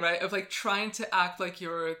the thing, right? Of like trying to act like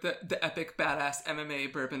you're the epic badass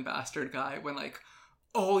MMA bourbon bastard guy when like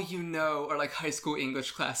all you know are like high school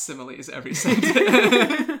English class similes every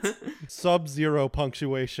sentence. Sub-zero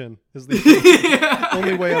punctuation is the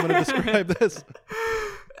only way I'm going to describe this.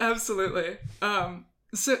 Absolutely.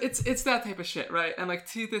 So it's that type of shit, right? And like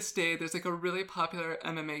to this day, there's like a really popular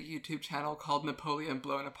MMA YouTube channel called Napoleon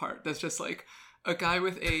Blown Apart. That's just like a guy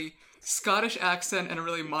with a Scottish accent and a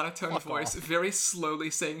really monotone voice, very slowly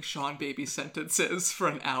saying Sean Baby sentences for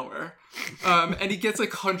an hour. And he gets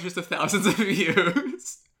like hundreds of thousands of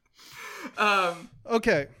views.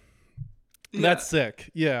 Okay. Yeah. That's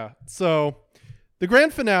sick. Yeah. So the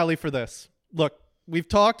grand finale for this. Look, we've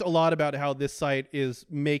talked a lot about how this site is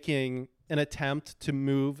making an attempt to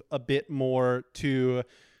move a bit more to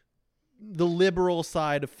the liberal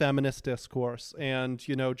side of feminist discourse and,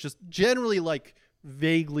 you know, just generally like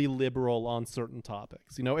vaguely liberal on certain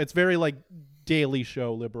topics. You know, it's very like Daily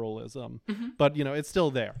Show liberalism, but, you know, it's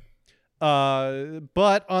still there.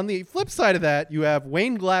 But on the flip side of that, you have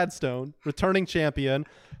Wayne Gladstone, returning champion,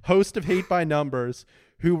 host of Hate by Numbers,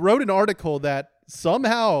 who wrote an article that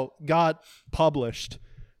somehow got published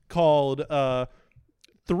called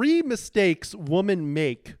 3 Mistakes Women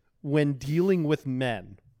Make When Dealing with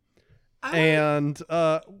Men.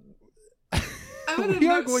 I want to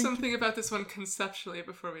note something about this one conceptually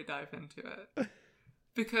before we dive into it.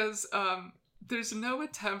 Because there's no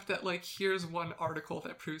attempt at, like, here's one article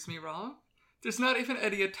that proves me wrong. There's not even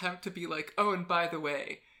any attempt to be like, oh, and by the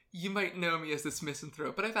way, you might know me as this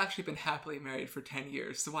misanthrope, but I've actually been happily married for 10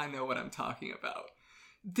 years, so I know what I'm talking about.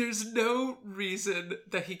 There's no reason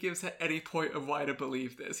that he gives at any point of why to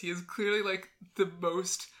believe this. He is clearly, like, the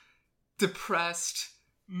most depressed,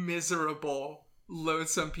 miserable,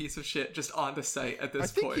 loathsome piece of shit just on the site at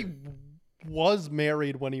this point. He was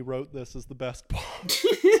married when he wrote this is the best part.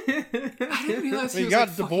 I didn't realize he was got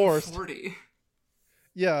like divorced. 40.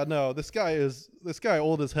 Yeah, no, this guy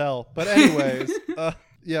old as hell. But anyways,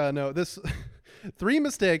 this 3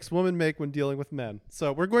 mistakes women make when dealing with men.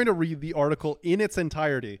 So we're going to read the article in its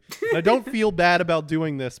entirety. And I don't feel bad about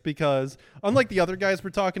doing this because unlike the other guys we're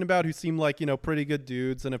talking about who seem like, pretty good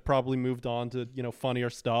dudes and have probably moved on to, funnier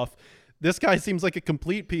stuff, this guy seems like a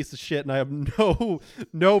complete piece of shit, and I have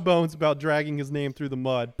no bones about dragging his name through the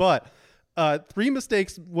mud. But 3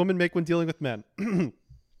 mistakes women make when dealing with men.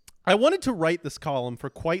 I wanted to write this column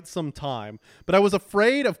for quite some time, but I was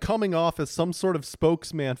afraid of coming off as some sort of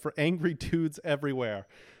spokesman for angry dudes everywhere.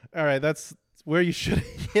 All right, that's where you should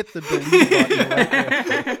hit the delete button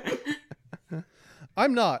right there.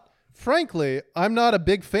 I'm not. Frankly, I'm not a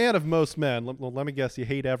big fan of most men. Let me guess, you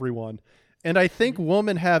hate everyone. And I think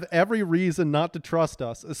women have every reason not to trust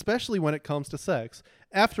us, especially when it comes to sex.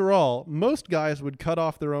 After all, most guys would cut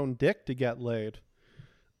off their own dick to get laid.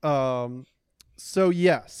 So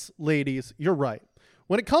yes, ladies, you're right.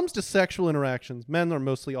 When it comes to sexual interactions, men are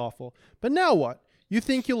mostly awful. But now what? You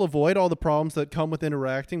think you'll avoid all the problems that come with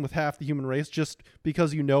interacting with half the human race just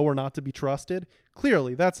because you know we're not to be trusted?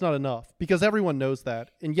 Clearly, that's not enough, because everyone knows that,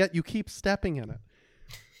 and yet you keep stepping in it.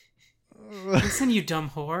 Listen, you dumb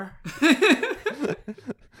whore.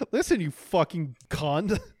 Listen, you fucking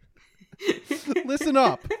cunt. Listen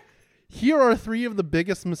up. Here are 3 of the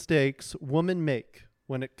biggest mistakes women make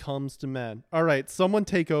when it comes to men. All right, someone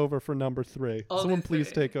take over for number 3. Someone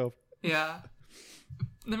please take over. Yeah.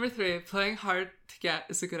 Number 3, playing hard to get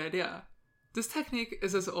is a good idea. This technique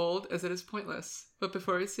is as old as it is pointless. But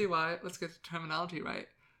before we see why, let's get the terminology right.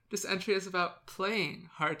 This entry is about playing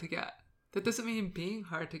hard to get. That doesn't mean being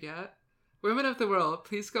hard to get. Women of the world,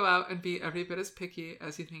 please go out and be every bit as picky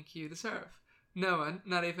as you think you deserve. No one,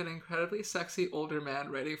 not even an incredibly sexy older man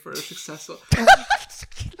ready for a successful...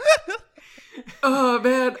 Oh,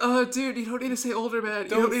 man. Oh, dude, you don't need to say older man. You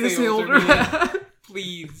don't need to say older man.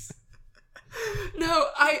 Please. No,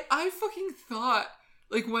 I fucking thought,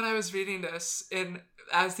 like, when I was reading this,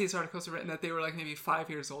 as these articles were written, that they were, like, maybe 5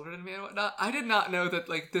 years older than me and whatnot. I did not know that,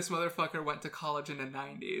 like, this motherfucker went to college in the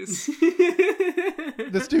 90s.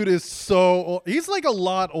 This dude is so old. He's, like, a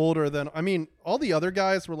lot older than... I mean, all the other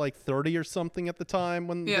guys were, like, 30 or something at the time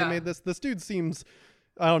when they made this. This dude seems...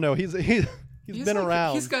 I don't know. He's been like,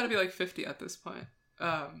 around. He's got to be like 50 at this point.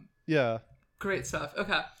 Yeah. Great stuff.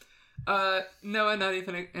 Okay. Noah, not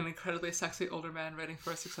even an incredibly sexy older man writing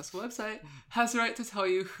for a successful website, has the right to tell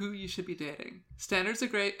you who you should be dating. Standards are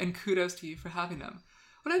great, and kudos to you for having them.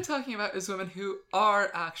 What I'm talking about is women who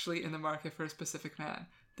are actually in the market for a specific man.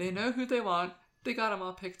 They know who they want, they got him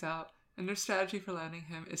all picked out, and their strategy for landing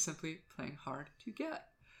him is simply playing hard to get.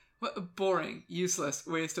 What a boring, useless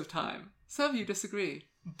waste of time. Some of you disagree.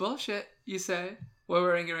 Bullshit, you say, while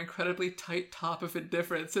wearing your incredibly tight top of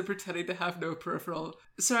indifference and pretending to have no peripheral...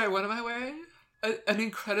 Sorry, what am I wearing? An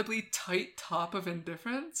incredibly tight top of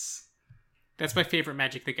indifference? That's my favorite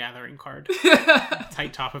Magic the Gathering card.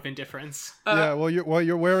 Tight top of indifference. Yeah, well,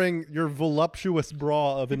 you're wearing your voluptuous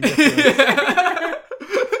bra of indifference.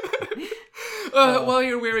 While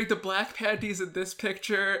you're wearing the black panties in this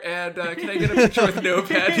picture, and can I get a picture with no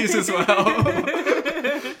panties as well?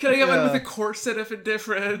 Can I get one with a corset of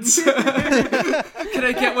indifference? Can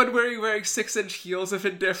I get one where you're wearing 6-inch heels of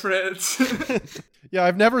indifference? Yeah,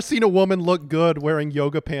 I've never seen a woman look good wearing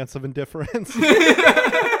yoga pants of indifference.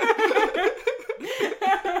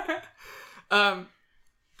 And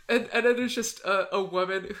then there's just a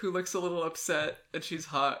woman who looks a little upset, and she's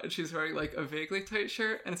hot, and she's wearing like a vaguely tight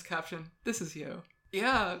shirt, and it's captioned, "This is you."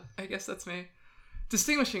 Yeah, I guess that's me.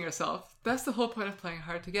 Distinguishing yourself. That's the whole point of playing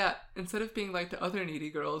hard to get. Instead of being like the other needy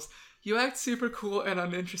girls, you act super cool and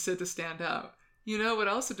uninterested to stand out. You know what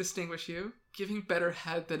else would distinguish you? Giving better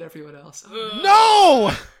head than everyone else.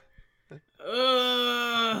 No!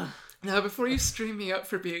 Now, before you stream me up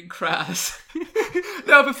for being crass,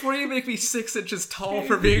 now before you make me 6 inches tall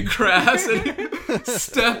for being crass and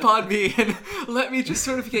step on me and let me just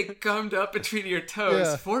sort of get gummed up between your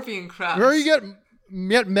toes for being crass. Where you get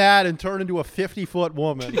mad and turn into a 50-foot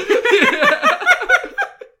woman.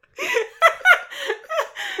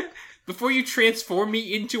 Before you transform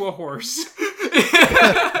me into a horse.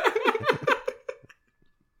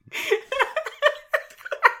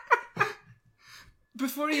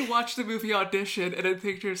 Before you watch the movie Audition and then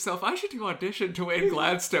think to yourself, I should do Audition to Wayne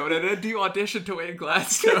Gladstone, and then do Audition to Wayne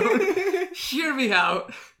Gladstone. Hear me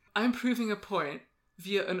out. I'm proving a point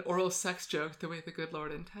via an oral sex joke the way the good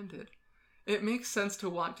Lord intended. It makes sense to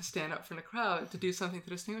want to stand up from the crowd to do something to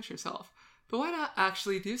distinguish yourself. But why not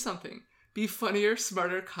actually do something? Be funnier,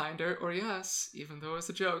 smarter, kinder, or yes, even though it's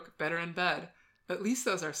a joke, better in bed. At least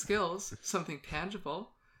those are skills, something tangible.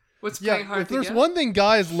 What's playing hard if to there's get? one thing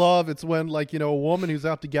guys love, it's when, like, a woman who's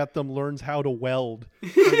out to get them learns how to weld.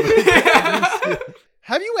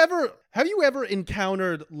 have you ever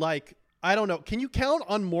encountered, like, I don't know, can you count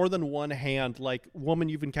on more than one hand, like, woman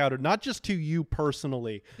you've encountered, not just to you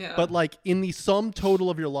personally, but like in the sum total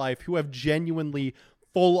of your life, who have genuinely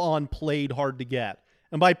full on played hard to get?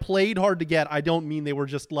 And by played hard to get, I don't mean they were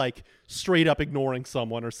just like straight up ignoring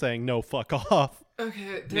someone or saying no, fuck off.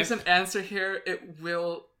 Okay, there's an answer here. It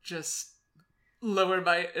will just lower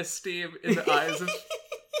my esteem in the eyes of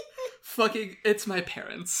fucking, it's my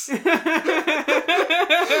parents.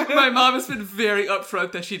 My mom has been very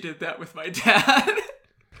upfront that she did that with my dad.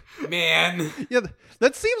 Man. Yeah,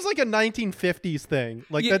 that seems like a 1950s thing.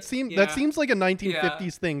 Like that seems like a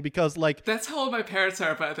 1950s thing, because like that's how old my parents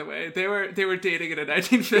are, by the way. They were dating in the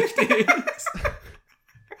 1950s.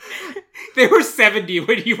 They were 70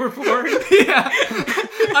 when you were born. Yeah.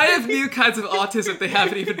 I have new kinds of autism they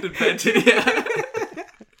haven't even invented yet.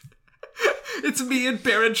 It's me and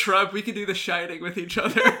Baron Trump. We can do The Shining with each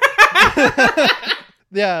other.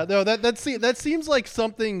 Yeah, no, that seems like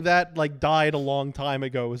something that like died a long time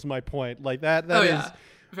ago. Is my point. Like that is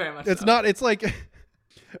very much. It's so. not. It's like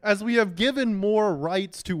as we have given more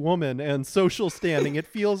rights to women and social standing, it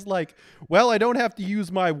feels like, well, I don't have to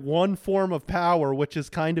use my one form of power, which is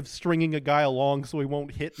kind of stringing a guy along so he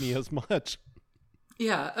won't hit me as much.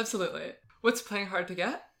 Yeah, absolutely. What's playing hard to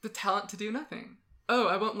get? The talent to do nothing. Oh,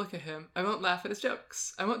 I won't look at him. I won't laugh at his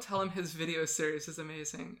jokes. I won't tell him his video series is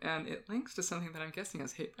amazing. And it links to something that I'm guessing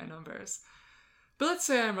is hate by numbers. But let's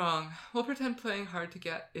say I'm wrong. We'll pretend playing hard to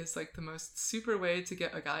get is like the most super way to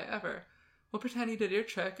get a guy ever. We'll pretend he did your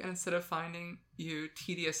trick, and instead of finding you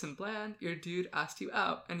tedious and bland, your dude asked you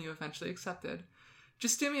out, and you eventually accepted.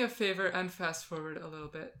 Just do me a favor and fast forward a little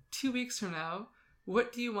bit. 2 weeks from now,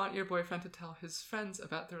 what do you want your boyfriend to tell his friends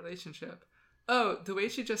about the relationship? Oh, the way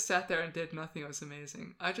she just sat there and did nothing was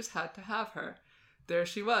amazing. I just had to have her. There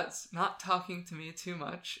she was, not talking to me too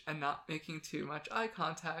much and not making too much eye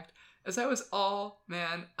contact, as I was all,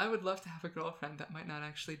 man, I would love to have a girlfriend that might not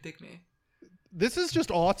actually dig me. This is just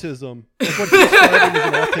autism. Like what you're describing is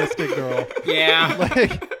an autistic girl. Yeah.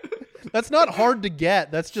 Like, that's not hard to get.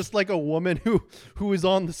 That's just like a woman who is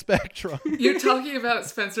on the spectrum. You're talking about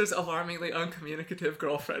Spencer's alarmingly uncommunicative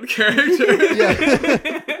girlfriend character.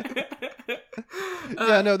 Yeah.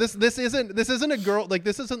 Yeah, no, this isn't a girl, like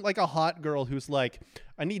this isn't like a hot girl who's like,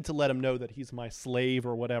 I need to let him know that he's my slave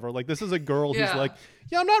or whatever. Like this is a girl who's like,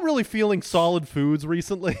 yeah, I'm not really feeling solid foods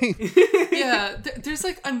recently. Yeah, there's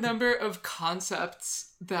like a number of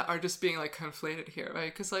concepts that are just being like conflated here,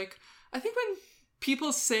 right? Because like, I think when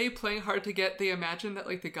people say playing hard to get, they imagine that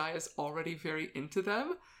like the guy is already very into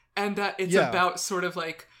them and that it's about sort of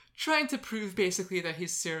like trying to prove basically that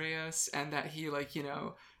he's serious and that he like, you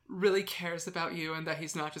know, really cares about you and that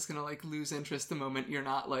he's not just gonna like lose interest the moment you're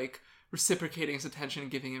not like reciprocating his attention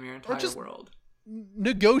and giving him your entire world.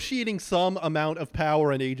 Negotiating some amount of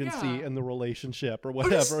power and agency in the relationship or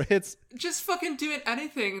whatever. It's just fucking doing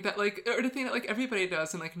anything that like, or the thing that like everybody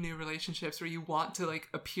does in like new relationships where you want to like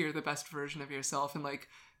appear the best version of yourself and like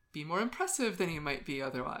be more impressive than you might be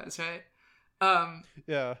otherwise, right?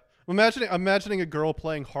 Yeah. I'm imagining a girl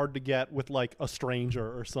playing hard to get with like a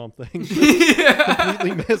stranger or something.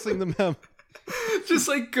 Completely missing the memo. Just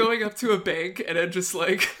like going up to a bank and then just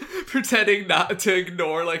like pretending not to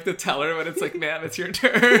ignore like the teller when it's like, ma'am, it's your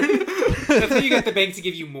turn. That's how you get the bank to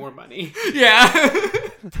give you more money. Yeah.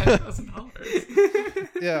 $10,000.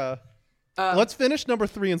 Yeah. Let's finish number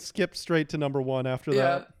 3 and skip straight to number 1 after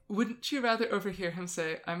that. Wouldn't you rather overhear him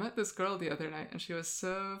say, I met this girl the other night and she was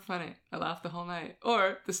so funny. I laughed the whole night.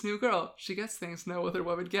 Or, this new girl, she gets things no other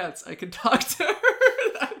woman gets. I can talk to her.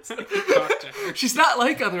 She's not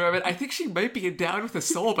like other women. I think she might be endowed with a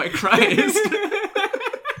soul by Christ.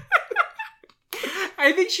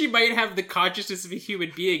 I think she might have the consciousness of a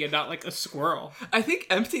human being and not like a squirrel. I think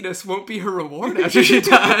emptiness won't be her reward after she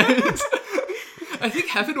dies. I think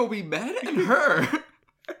heaven will be men and her.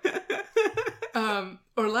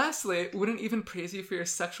 Or lastly, wouldn't even praise you for your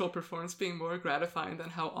sexual performance being more gratifying than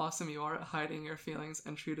how awesome you are at hiding your feelings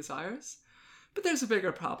and true desires? But there's a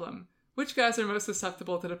bigger problem. Which guys are most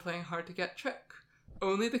susceptible to the playing hard to get trick?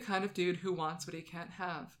 Only the kind of dude who wants what he can't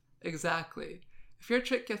have. Exactly. If your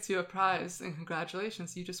trick gets you a prize, then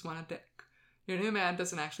congratulations, you just won a dick. Your new man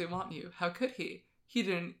doesn't actually want you. How could he? You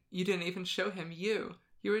didn't even show him you.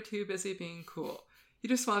 You were too busy being cool. You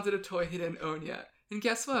just wanted a toy he didn't own yet. And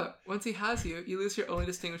guess what? Once he has you, you lose your only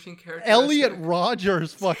distinguishing characteristic. Elliot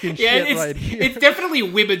Rogers fucking shit right here. It's definitely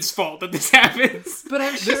women's fault that this happens. But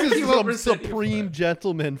I'm sure this he is won't some resent supreme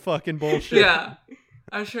gentleman fucking bullshit. Yeah.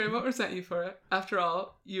 I'm sure he won't resent you for it. After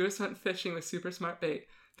all, you just went fishing with super smart bait.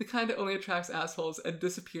 the kind that only attracts assholes and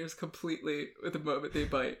disappears completely with the moment they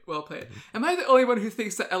bite. Well played. Am I the only one who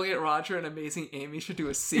thinks that Elliot Rodger and Amazing Amy should do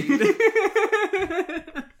a scene?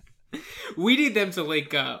 We need them to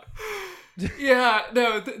link up. Yeah,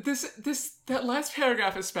 no, that last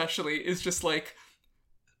paragraph especially is just like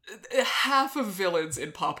half of villains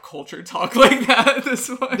in pop culture talk like that. This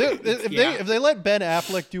one, if they let Ben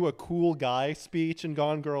Affleck do a cool guy speech in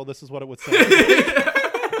Gone Girl, this is what it would say.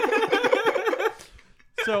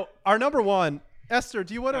 So our number one, Esther,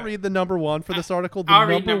 do you want to read the number one for this article? The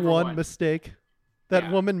number one mistake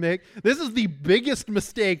that women make. This is the biggest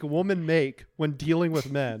mistake women make when dealing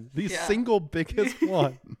with men. The single biggest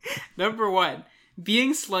one. Number one,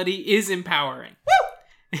 being slutty is empowering.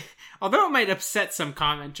 Woo! Although it might upset some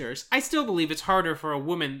commenters, I still believe it's harder for a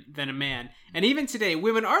woman than a man. And even today,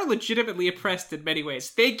 women are legitimately oppressed in many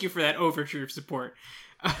ways. Thank you for that overture of support.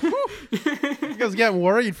 You guys getting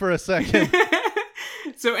worried for a second.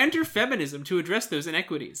 So enter feminism to address those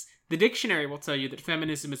inequities. The dictionary will tell you that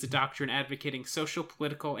feminism is a doctrine advocating social,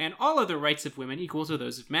 political, and all other rights of women equal to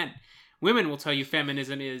those of men. Women will tell you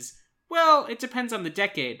feminism is, well, it depends on the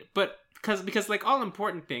decade, but because like all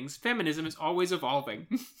important things, feminism is always evolving.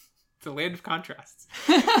 It's a land of contrasts.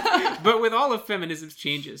 But with all of feminism's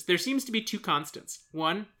changes, there seems to be two constants.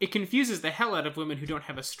 One, it confuses the hell out of women who don't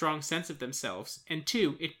have a strong sense of themselves. And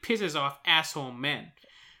two, it pisses off asshole men.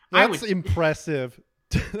 That's impressive.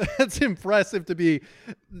 That's impressive to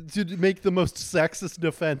make the most sexist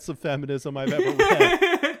defense of feminism I've ever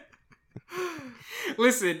read.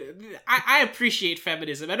 Listen, I appreciate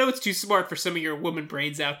feminism. I know it's too smart for some of your woman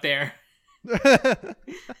brains out there.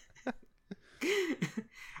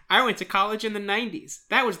 I went to college in the 90s.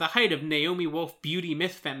 That was the height of Naomi Wolf beauty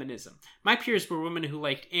myth feminism. My peers were women who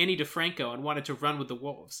liked Annie DeFranco and wanted to run with the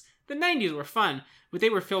wolves. The 90s were fun, but they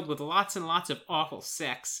were filled with lots and lots of awful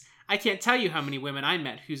sex. I can't tell you how many women I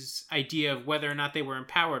met whose idea of whether or not they were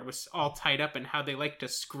empowered was all tied up in how they liked to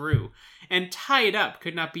screw. And tied up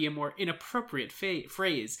could not be a more inappropriate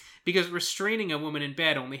phrase, because restraining a woman in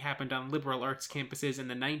bed only happened on liberal arts campuses in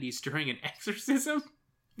the 90s during an exorcism.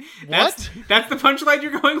 What? That's the punchline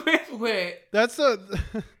you're going with? Wait. That's a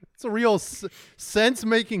real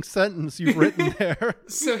sense-making sentence you've written there.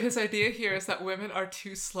 So his idea here is that women are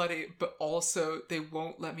too slutty, but also they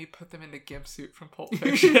won't let me put them in the gimp suit from Pulp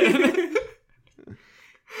Fiction.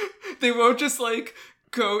 They won't just like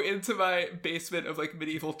go into my basement of like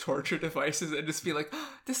medieval torture devices and just be like,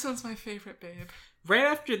 oh, this one's my favorite, babe. Right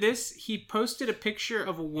after this, he posted a picture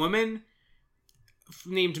of a woman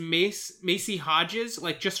named Macy Hodges,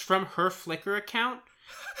 like just from her Flickr account.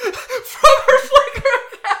 From her Flickr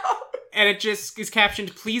account! And it just is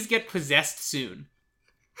captioned, "Please get possessed soon."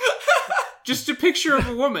 Just a picture of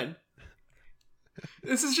a woman.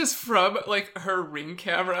 This is just from, like, her Ring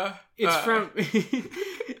camera. It's from...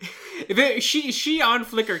 she on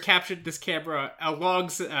Flickr captioned this camera a long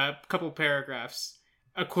couple paragraphs.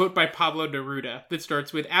 A quote by Pablo Neruda that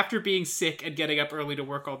starts with, "After being sick and getting up early to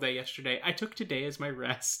work all day yesterday, I took today as my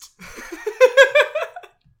rest."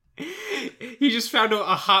 He just found a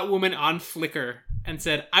hot woman on Flickr and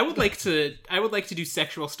said, I would like to do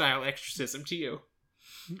sexual style exorcism to you.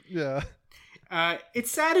 Yeah. It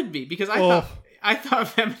saddened me because I thought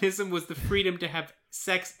feminism was the freedom to have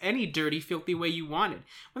sex any dirty, filthy way you wanted,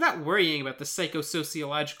 without worrying about the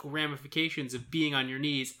psychosociological ramifications of being on your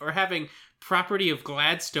knees or having property of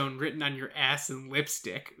Gladstone written on your ass in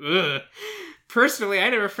lipstick. Ugh. Personally, I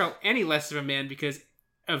never felt any less of a man because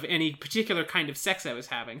of any particular kind of sex I was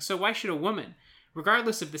having, so why should a woman?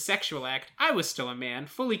 Regardless of the sexual act, I was still a man,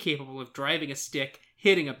 fully capable of driving a stick,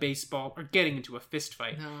 hitting a baseball, or getting into a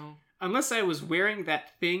fistfight. No. Unless I was wearing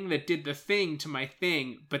that thing that did the thing to my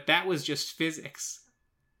thing, but that was just physics.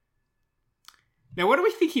 Now, what do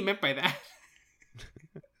we think he meant by that?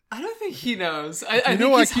 I don't think he knows. I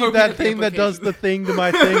keep that thing that does the thing to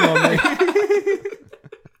my thing on me.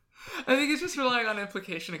 I think he's just relying on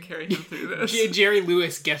implication to carry him through this. Jerry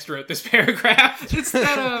Lewis guest wrote this paragraph.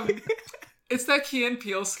 It's that Key and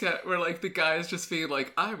Peele sketch where like the guy is just being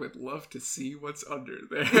like, I would love to see what's under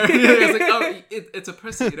there. He's like, oh, it's a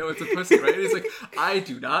pussy, it's a pussy, right? And he's like, I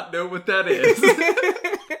do not know what that is.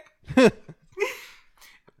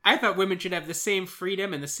 I thought women should have the same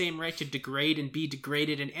freedom and the same right to degrade and be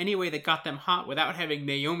degraded in any way that got them hot without having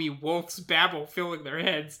Naomi Wolf's babble filling their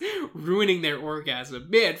heads, ruining their orgasm.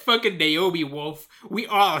 Man, fucking Naomi Wolf. We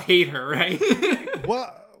all hate her, right?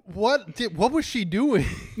 What was she doing?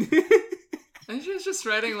 I think she was just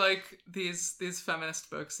writing like these feminist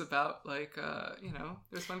books about like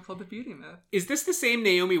there's one called The Beauty Myth. Is this the same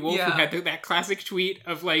Naomi Wolf who had that classic tweet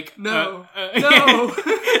of like no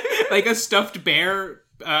like a stuffed bear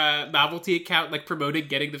novelty account like promoted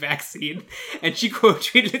getting the vaccine, and she quote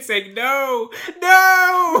tweeted it saying, "No,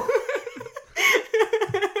 no."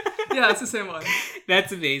 Yeah, it's the same one.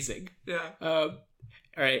 That's amazing. Yeah. All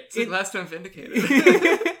right. It's last time vindicated.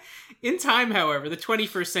 In time, however, the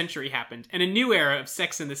 21st century happened, and a new era of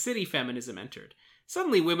Sex and the City feminism entered.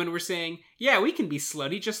 Suddenly, women were saying, "Yeah, we can be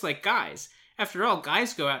slutty just like guys. After all,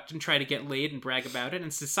 guys go out and try to get laid and brag about it,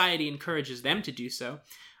 and society encourages them to do so.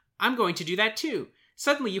 I'm going to do that too."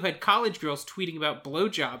 Suddenly, you had college girls tweeting about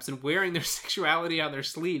blowjobs and wearing their sexuality on their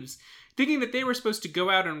sleeves, thinking that they were supposed to go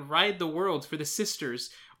out and ride the world for the sisters,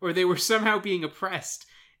 or they were somehow being oppressed.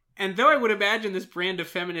 And though I would imagine this brand of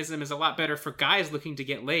feminism is a lot better for guys looking to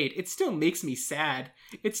get laid, it still makes me sad.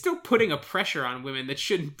 It's still putting a pressure on women that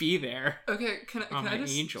shouldn't be there. Okay, can I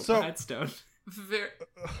just... Angel Gladstone.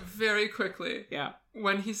 Very quickly. Yeah.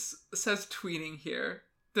 When he says tweeting here,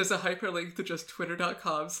 there's a hyperlink to just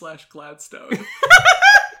twitter.com/Gladstone.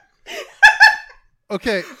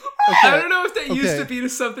 Okay. I don't know if that used to be to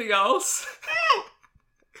something else.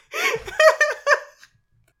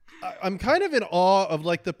 I'm kind of in awe of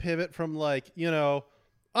like the pivot from like, you know,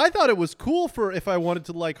 I thought it was cool for if I wanted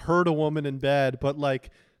to like hurt a woman in bed, but like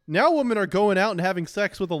now women are going out and having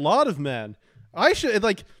sex with a lot of men. I should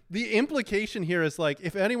like the implication here is like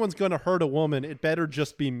if anyone's going to hurt a woman, it better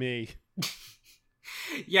just be me.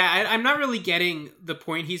 Yeah, I'm not really getting the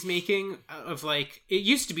point he's making of like, it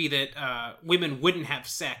used to be that women wouldn't have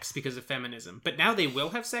sex because of feminism, but now they will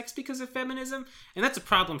have sex because of feminism, and that's a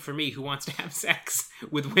problem for me who wants to have sex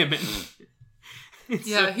with women.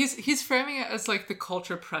 Yeah, he's framing it as like the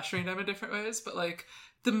culture pressuring them in different ways, but like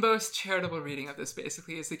the most charitable reading of this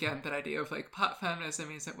basically is again that idea of like pot feminism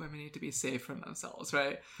means that women need to be safe from themselves,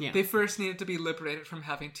 right? Yeah. They first needed to be liberated from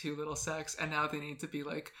having too little sex, and now they need to be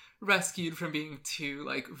like rescued from being too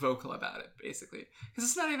like vocal about it, basically. Because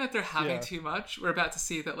it's not even that they're having too much. We're about to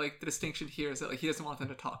see that like the distinction here is that like he doesn't want them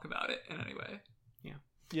to talk about it in any way.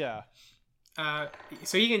 Yeah.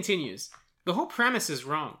 So he continues, "The whole premise is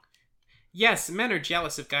wrong. Yes, men are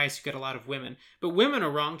jealous of guys who get a lot of women, but women are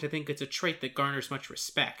wrong to think it's a trait that garners much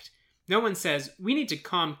respect. No one says, we need to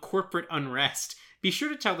calm corporate unrest. Be sure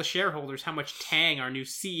to tell the shareholders how much tang our new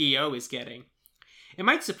CEO is getting. It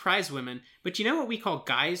might surprise women, but you know what we call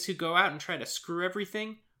guys who go out and try to screw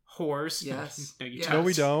everything? Whores." Yes. No, you Yes. don't. No,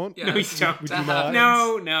 we don't. Yes. No, we don't. We do That not.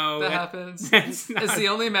 happens. No. That happens. That's not. As the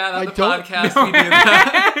only man on I the don't- podcast, No. we do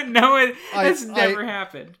that. No, that's I- never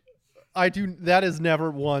happened. I do. That has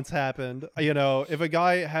never once happened. You know, if a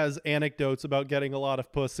guy has anecdotes about getting a lot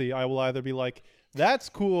of pussy, I will either be like, "That's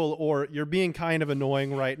cool," or "You're being kind of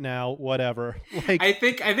annoying right now." Whatever. Like, I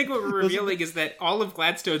think what we're revealing is that all of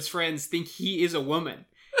Gladstone's friends think he is a woman,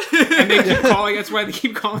 and they keep calling. That's why they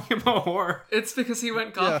keep calling him a whore. It's because he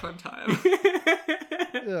went goth one time.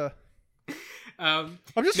 yeah. Um,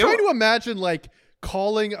 I'm just trying to imagine like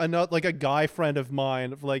calling like a guy friend of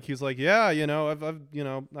mine, like he's like, "Yeah, you know,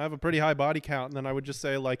 I have a pretty high body count," and then I would just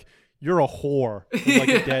say like, "You're a whore," in like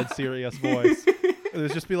a dead serious voice. It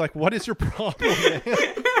would just be like, "What is your problem, man?"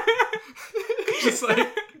 Just like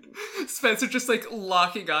Spencer just like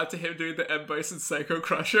locking on to him doing the M. Bison Psycho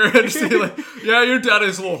Crusher and just be like, "Yeah, your dad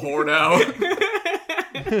is a little whore now."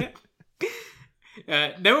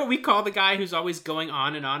 Know what we call the guy who's always going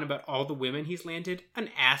on and on about all the women he's landed? An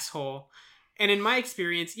asshole. And in my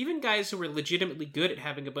experience, even guys who are legitimately good at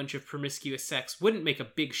having a bunch of promiscuous sex wouldn't make a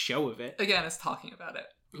big show of it. Again, it's talking about it.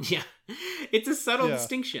 Yeah. It's a subtle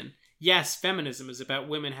distinction. Yes, feminism is about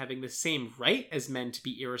women having the same right as men to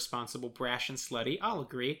be irresponsible, brash, and slutty. I'll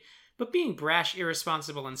agree. But being brash,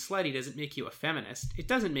 irresponsible, and slutty doesn't make you a feminist. It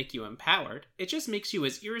doesn't make you empowered. It just makes you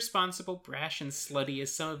as irresponsible, brash, and slutty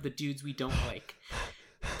as some of the dudes we don't like.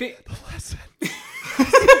 The lesson.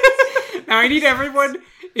 Now I need everyone,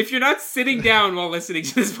 if you're not sitting down while listening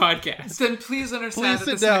to this podcast, Then please understand that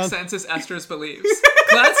sit this down. makes sense as Esther's beliefs.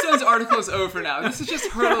 Gladstone's article is over now. This is just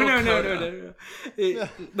her little coda. No.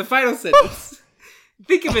 The final sentence.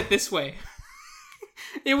 Think of it this way.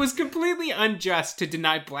 It was completely unjust to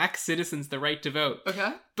deny black citizens the right to vote.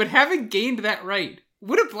 Okay. But having gained that right,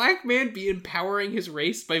 would a black man be empowering his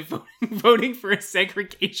race by voting for a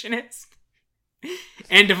segregationist?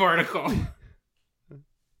 End of article.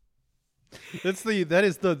 That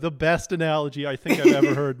is the best analogy I think I've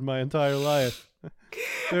ever heard in my entire life.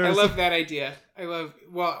 I love that idea.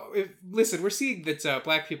 Listen, we're seeing that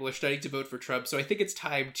black people are starting to vote for Trump, so I think it's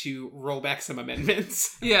time to roll back some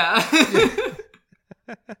amendments. Yeah.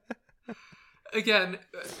 Again.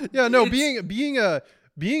 Yeah, no, being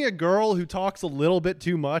a girl who talks a little bit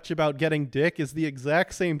too much about getting dick is the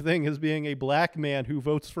exact same thing as being a black man who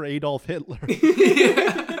votes for Adolf Hitler.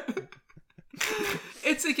 Yeah.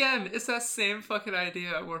 It's again, it's that same fucking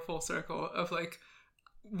idea. We're full circle of like,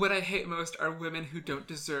 what I hate most are women who don't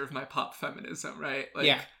deserve my pop feminism, right? Like,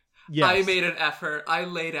 Yeah. Yes. I made an effort. I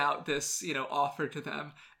laid out this, offer to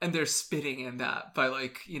them, and they're spitting in that by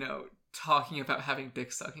like, talking about having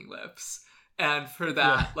dick sucking lips. And for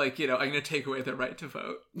that, I'm going to take away their right to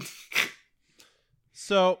vote.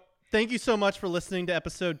 So thank you so much for listening to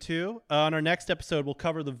episode 2. On our next episode, we'll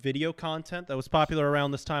cover the video content that was popular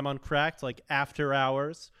around this time on Cracked, like After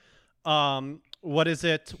Hours. What is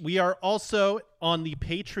it? We are also on the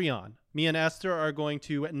Patreon. Me and Esther are going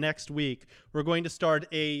to, next week, we're going to start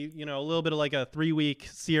a little bit of like a 3-week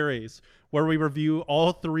series where we review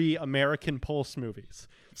all 3 American Pulse movies.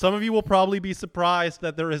 Some of you will probably be surprised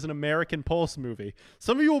that there is an American Pulse movie.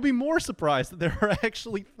 Some of you will be more surprised that there are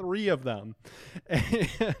actually 3 of them.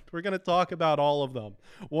 And we're going to talk about all of them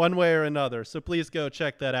one way or another. So please go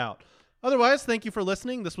check that out. Otherwise, thank you for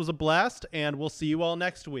listening. This was a blast, and we'll see you all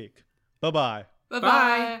next week. Bye-bye.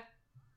 Bye-bye.